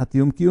עצמה תחת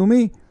איום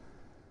קיומי,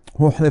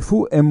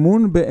 הוחלפו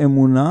אמון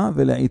באמונה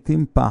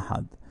ולעיתים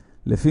פחד.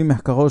 לפי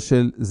מחקרו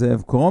של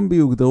זאב קרומבי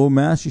הוגדרו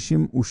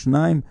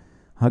 162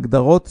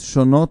 הגדרות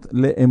שונות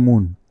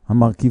לאמון.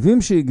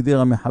 המרכיבים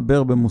שהגדיר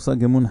המחבר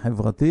במושג אמון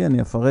חברתי,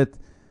 אני אפרט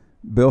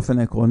באופן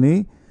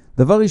עקרוני.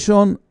 דבר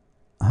ראשון,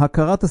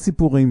 הכרת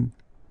הסיפורים,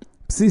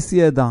 בסיס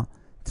ידע,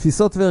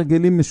 תפיסות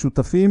והרגלים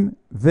משותפים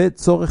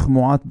וצורך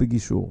מועט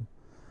בגישור.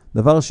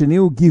 דבר שני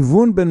הוא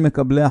גיוון בין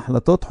מקבלי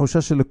החלטות,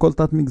 תחושה שלכל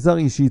תת מגזר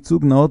יש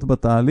ייצוג נאות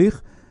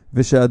בתהליך,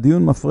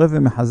 ושהדיון מפרה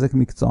ומחזק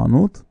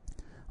מקצוענות.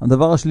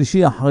 הדבר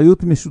השלישי,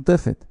 אחריות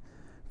משותפת.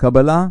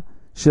 קבלה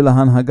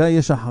שלהנהגה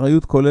יש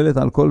אחריות כוללת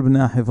על כל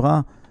בני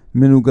החברה,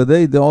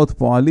 מנוגדי דעות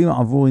פועלים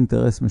עבור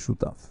אינטרס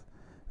משותף.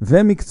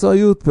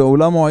 ומקצועיות,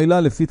 פעולה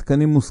מועילה לפי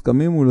תקנים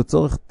מוסכמים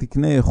ולצורך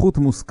תקני איכות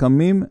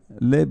מוסכמים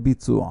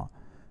לביצוע.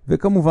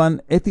 וכמובן,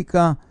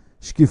 אתיקה,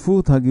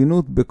 שקיפות,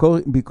 הגינות,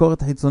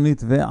 ביקורת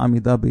חיצונית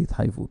ועמידה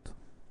בהתחייבות.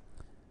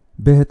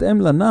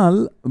 בהתאם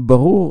לנ"ל,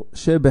 ברור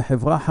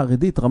שבחברה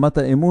חרדית רמת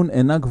האמון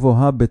אינה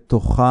גבוהה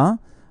בתוכה,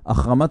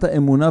 אך רמת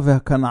האמונה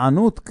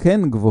והקנענות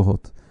כן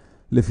גבוהות.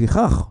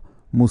 לפיכך,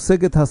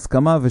 מושגת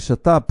הסכמה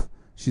ושת"פ,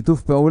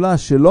 שיתוף פעולה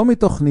שלא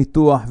מתוך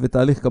ניתוח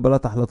ותהליך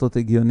קבלת החלטות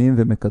הגיוניים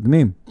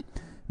ומקדמים.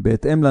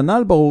 בהתאם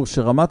לנ"ל ברור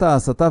שרמת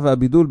ההסתה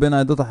והבידול בין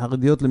העדות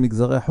החרדיות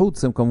למגזרי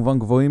חוץ הם כמובן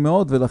גבוהים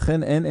מאוד,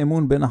 ולכן אין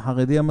אמון בין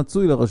החרדי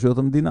המצוי לרשויות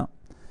המדינה.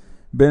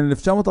 בין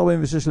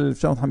 1946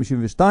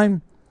 ל-1952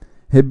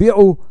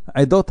 הביעו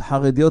עדות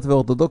חרדיות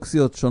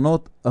ואורתודוקסיות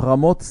שונות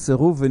רמות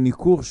סירוב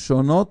וניכור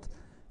שונות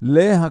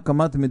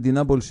להקמת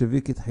מדינה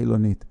בולשביקית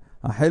חילונית,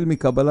 החל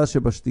מקבלה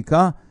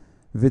שבשתיקה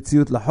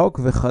וציות לחוק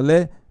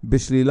וכלה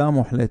בשלילה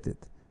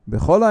מוחלטת.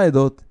 בכל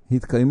העדות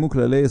התקיימו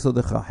כללי יסוד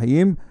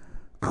הכרחיים,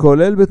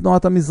 כולל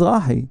בתנועת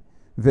המזרחי,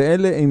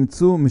 ואלה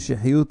אימצו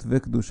משיחיות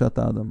וקדושת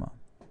האדמה.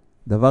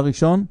 דבר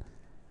ראשון,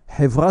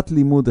 חברת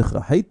לימוד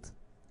הכרחית.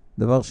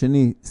 דבר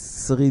שני,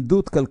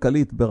 שרידות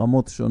כלכלית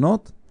ברמות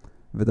שונות.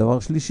 ודבר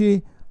שלישי,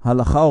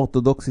 הלכה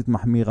אורתודוקסית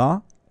מחמירה,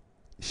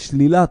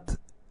 שלילת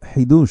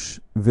חידוש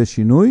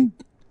ושינוי,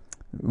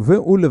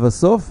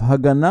 ולבסוף,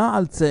 הגנה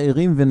על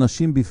צעירים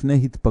ונשים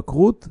בפני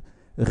התפקרות,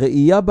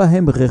 ראייה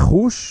בהם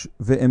רכוש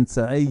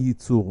ואמצעי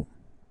ייצור.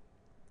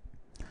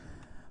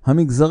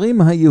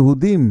 המגזרים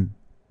היהודים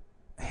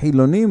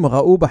חילונים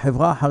ראו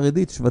בחברה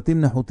החרדית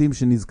שבטים נחותים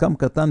שנזקם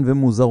קטן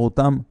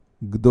ומוזרותם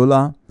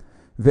גדולה,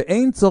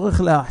 ואין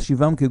צורך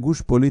להחשיבם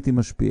כגוש פוליטי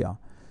משפיע.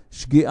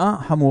 שגיאה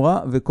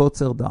חמורה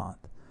וקוצר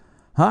דעת.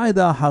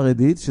 העדה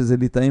החרדית, שזה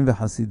ליטאים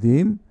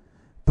וחסידים,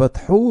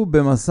 פתחו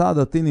במסע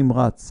דתי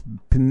נמרץ,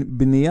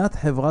 בניית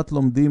חברת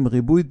לומדים,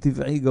 ריבוי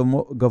טבעי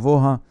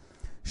גבוה,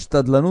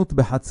 שתדלנות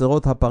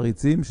בחצרות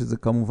הפריצים, שזה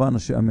כמובן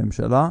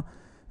הממשלה,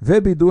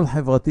 ובידול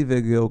חברתי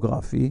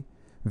וגיאוגרפי,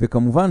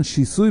 וכמובן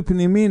שיסוי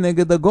פנימי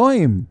נגד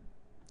הגויים,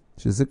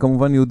 שזה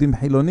כמובן יהודים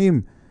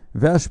חילונים,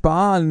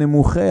 והשפעה על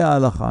נמוכי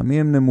ההלכה. מי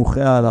הם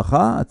נמוכי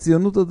ההלכה?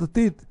 הציונות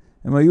הדתית.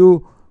 הם היו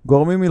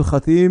גורמים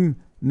הלכתיים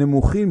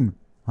נמוכים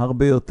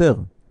הרבה יותר.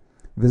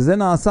 וזה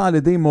נעשה על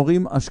ידי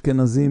מורים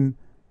אשכנזים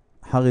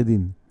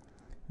חרדים.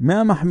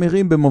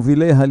 מהמחמירים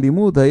במובילי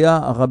הלימוד היה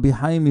רבי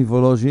חיים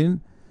מוולוז'ין,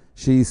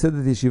 שייסד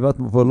את ישיבת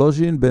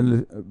וולוז'ין,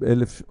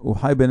 הוא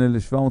חי בין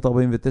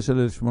 1749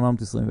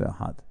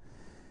 ל-1821.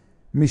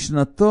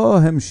 משנתו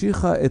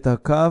המשיכה את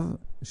הקו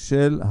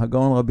של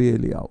הגאון רבי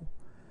אליהו.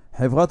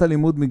 חברת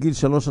הלימוד מגיל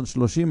 3 עד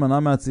 30 מנעה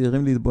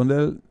מהצעירים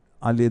להתבונן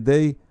על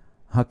ידי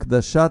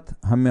הקדשת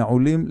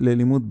המעולים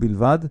ללימוד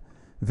בלבד,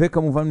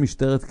 וכמובן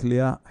משטרת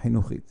כלייה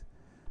חינוכית.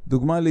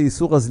 דוגמה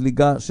לאיסור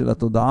הזליגה של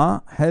התודעה,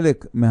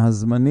 חלק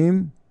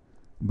מהזמנים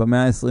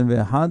במאה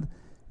ה-21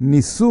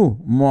 ניסו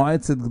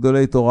מועצת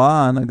גדולי תורה,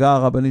 ההנהגה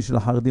הרבני של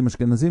החרדים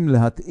אשכנזים,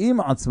 להתאים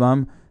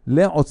עצמם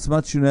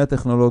לעוצמת שינוי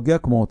הטכנולוגיה,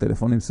 כמו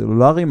טלפונים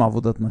סלולריים,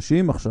 עבודת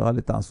נשים, הכשרה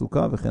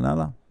לתעסוקה וכן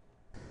הלאה.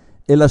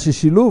 אלא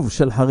ששילוב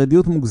של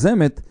חרדיות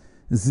מוגזמת,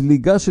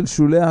 זליגה של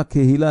שולי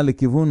הקהילה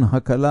לכיוון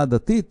הקלה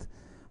דתית,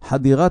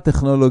 חדירה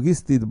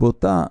טכנולוגיסטית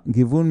בוטה,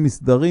 גיוון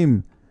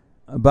מסדרים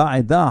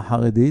בעדה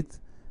החרדית,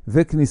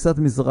 וכניסת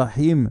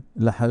מזרחיים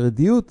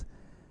לחרדיות,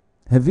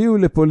 הביאו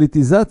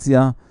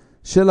לפוליטיזציה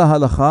של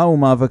ההלכה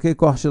ומאבקי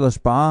כוח של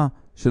השפעה,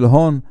 של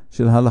הון,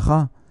 של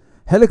הלכה.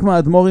 חלק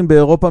מהאדמו"רים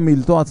באירופה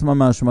מילתו עצמם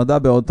מהשמדה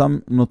בעודם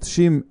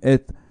נוטשים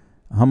את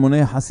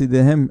המוני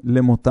חסידיהם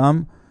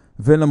למותם,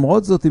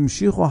 ולמרות זאת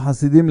המשיכו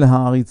החסידים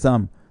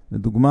להעריצם.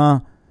 לדוגמה,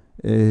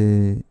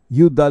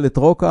 י' ד'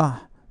 רוקח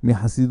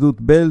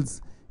מחסידות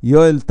בלז,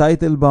 יואל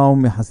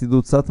טייטלבאום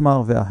מחסידות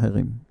סטמר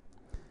ואחרים.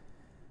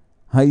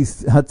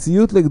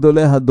 הציות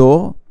לגדולי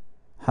הדור,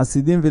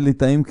 חסידים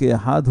וליטאים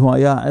כאחד, הוא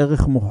היה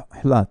ערך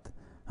מוחלט.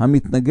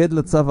 המתנגד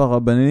לצו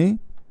הרבני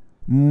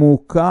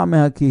מוקע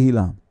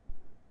מהקהילה.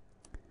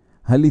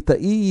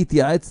 הליטאי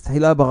יתייעץ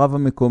תחילה ברב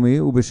המקומי,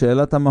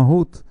 ובשאלת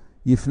המהות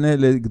יפנה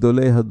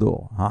לגדולי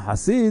הדור.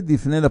 החסיד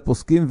יפנה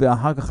לפוסקים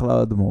ואחר כך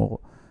לאדמו"ר,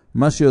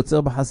 מה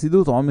שיוצר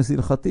בחסידות עומס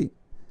הלכתי.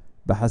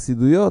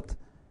 בחסידויות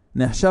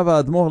נחשב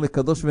האדמו"ר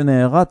לקדוש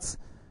ונערץ,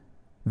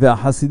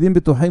 והחסידים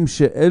בטוחים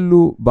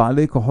שאלו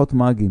בעלי כוחות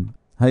מאגיים,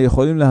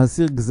 היכולים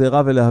להסיר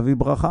גזרה ולהביא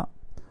ברכה.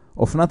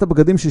 אופנת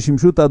הבגדים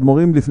ששימשו את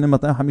האדמו"רים לפני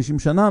 250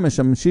 שנה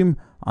משמשים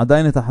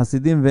עדיין את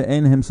החסידים,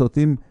 ואין הם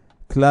סוטים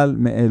כלל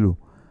מאלו.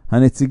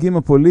 הנציגים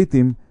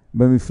הפוליטיים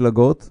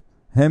במפלגות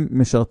הם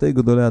משרתי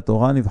גדולי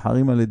התורה,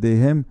 נבחרים על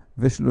ידיהם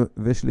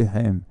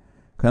ושליחיהם.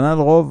 כנ"ל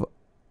רוב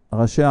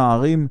ראשי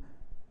הערים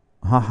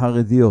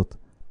החרדיות.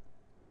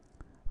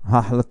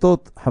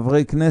 ההחלטות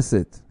חברי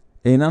כנסת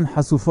אינן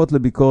חשופות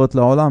לביקורת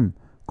לעולם,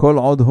 כל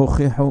עוד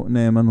הוכיחו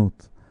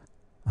נאמנות.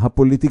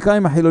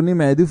 הפוליטיקאים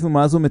החילונים העדיפו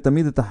מאז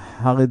ומתמיד את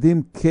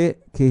החרדים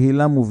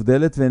כקהילה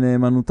מובדלת,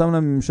 ונאמנותם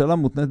לממשלה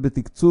מותנית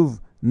בתקצוב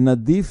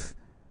נדיף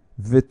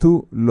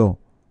ותו לא.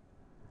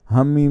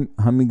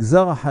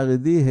 המגזר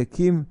החרדי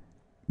הקים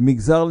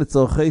מגזר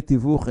לצורכי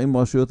תיווך עם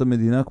רשויות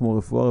המדינה, כמו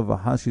רפואה,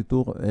 רווחה,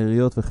 שיטור,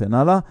 עיריות וכן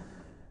הלאה,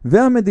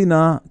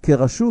 והמדינה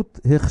כרשות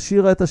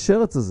הכשירה את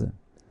השרץ הזה.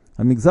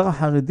 המגזר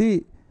החרדי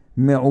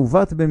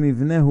מעוות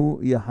במבנהו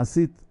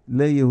יחסית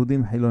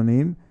ליהודים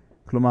חילוניים,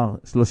 כלומר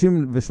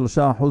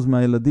 33%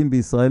 מהילדים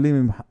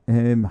בישראלים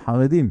הם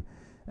חרדים,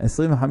 25%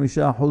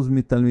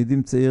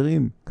 מתלמידים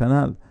צעירים,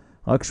 כנ"ל,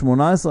 רק 18%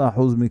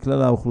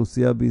 מכלל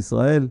האוכלוסייה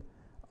בישראל,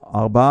 4-5%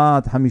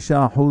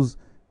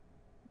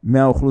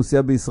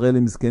 מהאוכלוסייה בישראל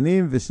הם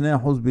זקנים,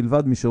 ו2%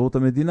 בלבד משירות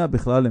המדינה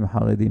בכלל הם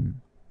חרדים.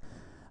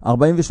 43%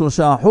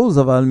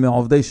 אבל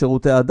מעובדי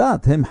שירותי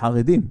הדת הם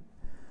חרדים.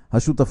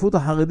 השותפות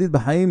החרדית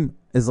בחיים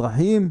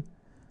אזרחיים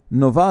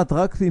נובעת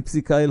רק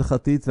מפסיקה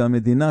הלכתית,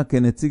 והמדינה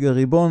כנציג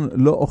הריבון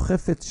לא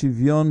אוכפת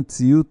שוויון,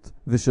 ציות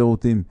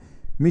ושירותים.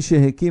 מי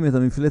שהקים את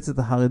המפלצת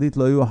החרדית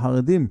לא היו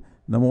החרדים,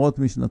 למרות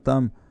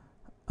משנתם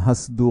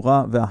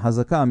הסדורה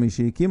והחזקה. מי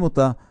שהקים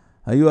אותה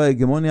היו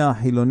ההגמוניה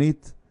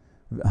החילונית,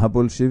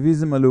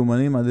 הבולשביזם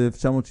הלאומנים עד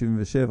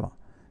 1977,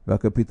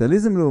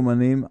 והקפיטליזם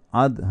לאומנים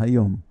עד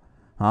היום.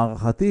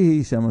 הערכתי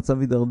היא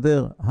שהמצב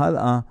יידרדר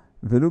הלאה,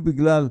 ולא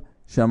בגלל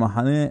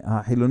שהמחנה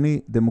החילוני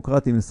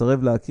דמוקרטי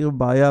מסרב להכיר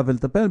בבעיה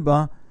ולטפל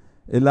בה,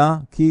 אלא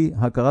כי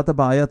הכרת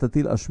הבעיה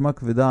תטיל אשמה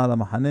כבדה על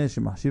המחנה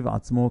שמחשיב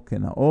עצמו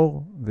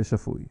כנאור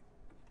ושפוי.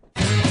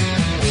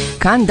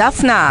 כאן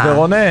דפנה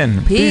ורונן,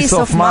 Peace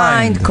of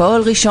Mind,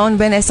 כל ראשון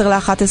בין 10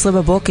 ל-11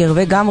 בבוקר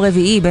וגם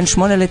רביעי בין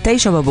 8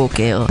 ל-9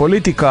 בבוקר.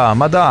 פוליטיקה,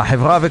 מדע,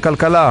 חברה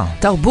וכלכלה,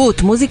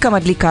 תרבות, מוזיקה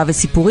מדליקה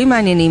וסיפורים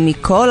מעניינים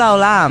מכל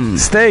העולם.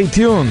 Stay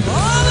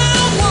tuned.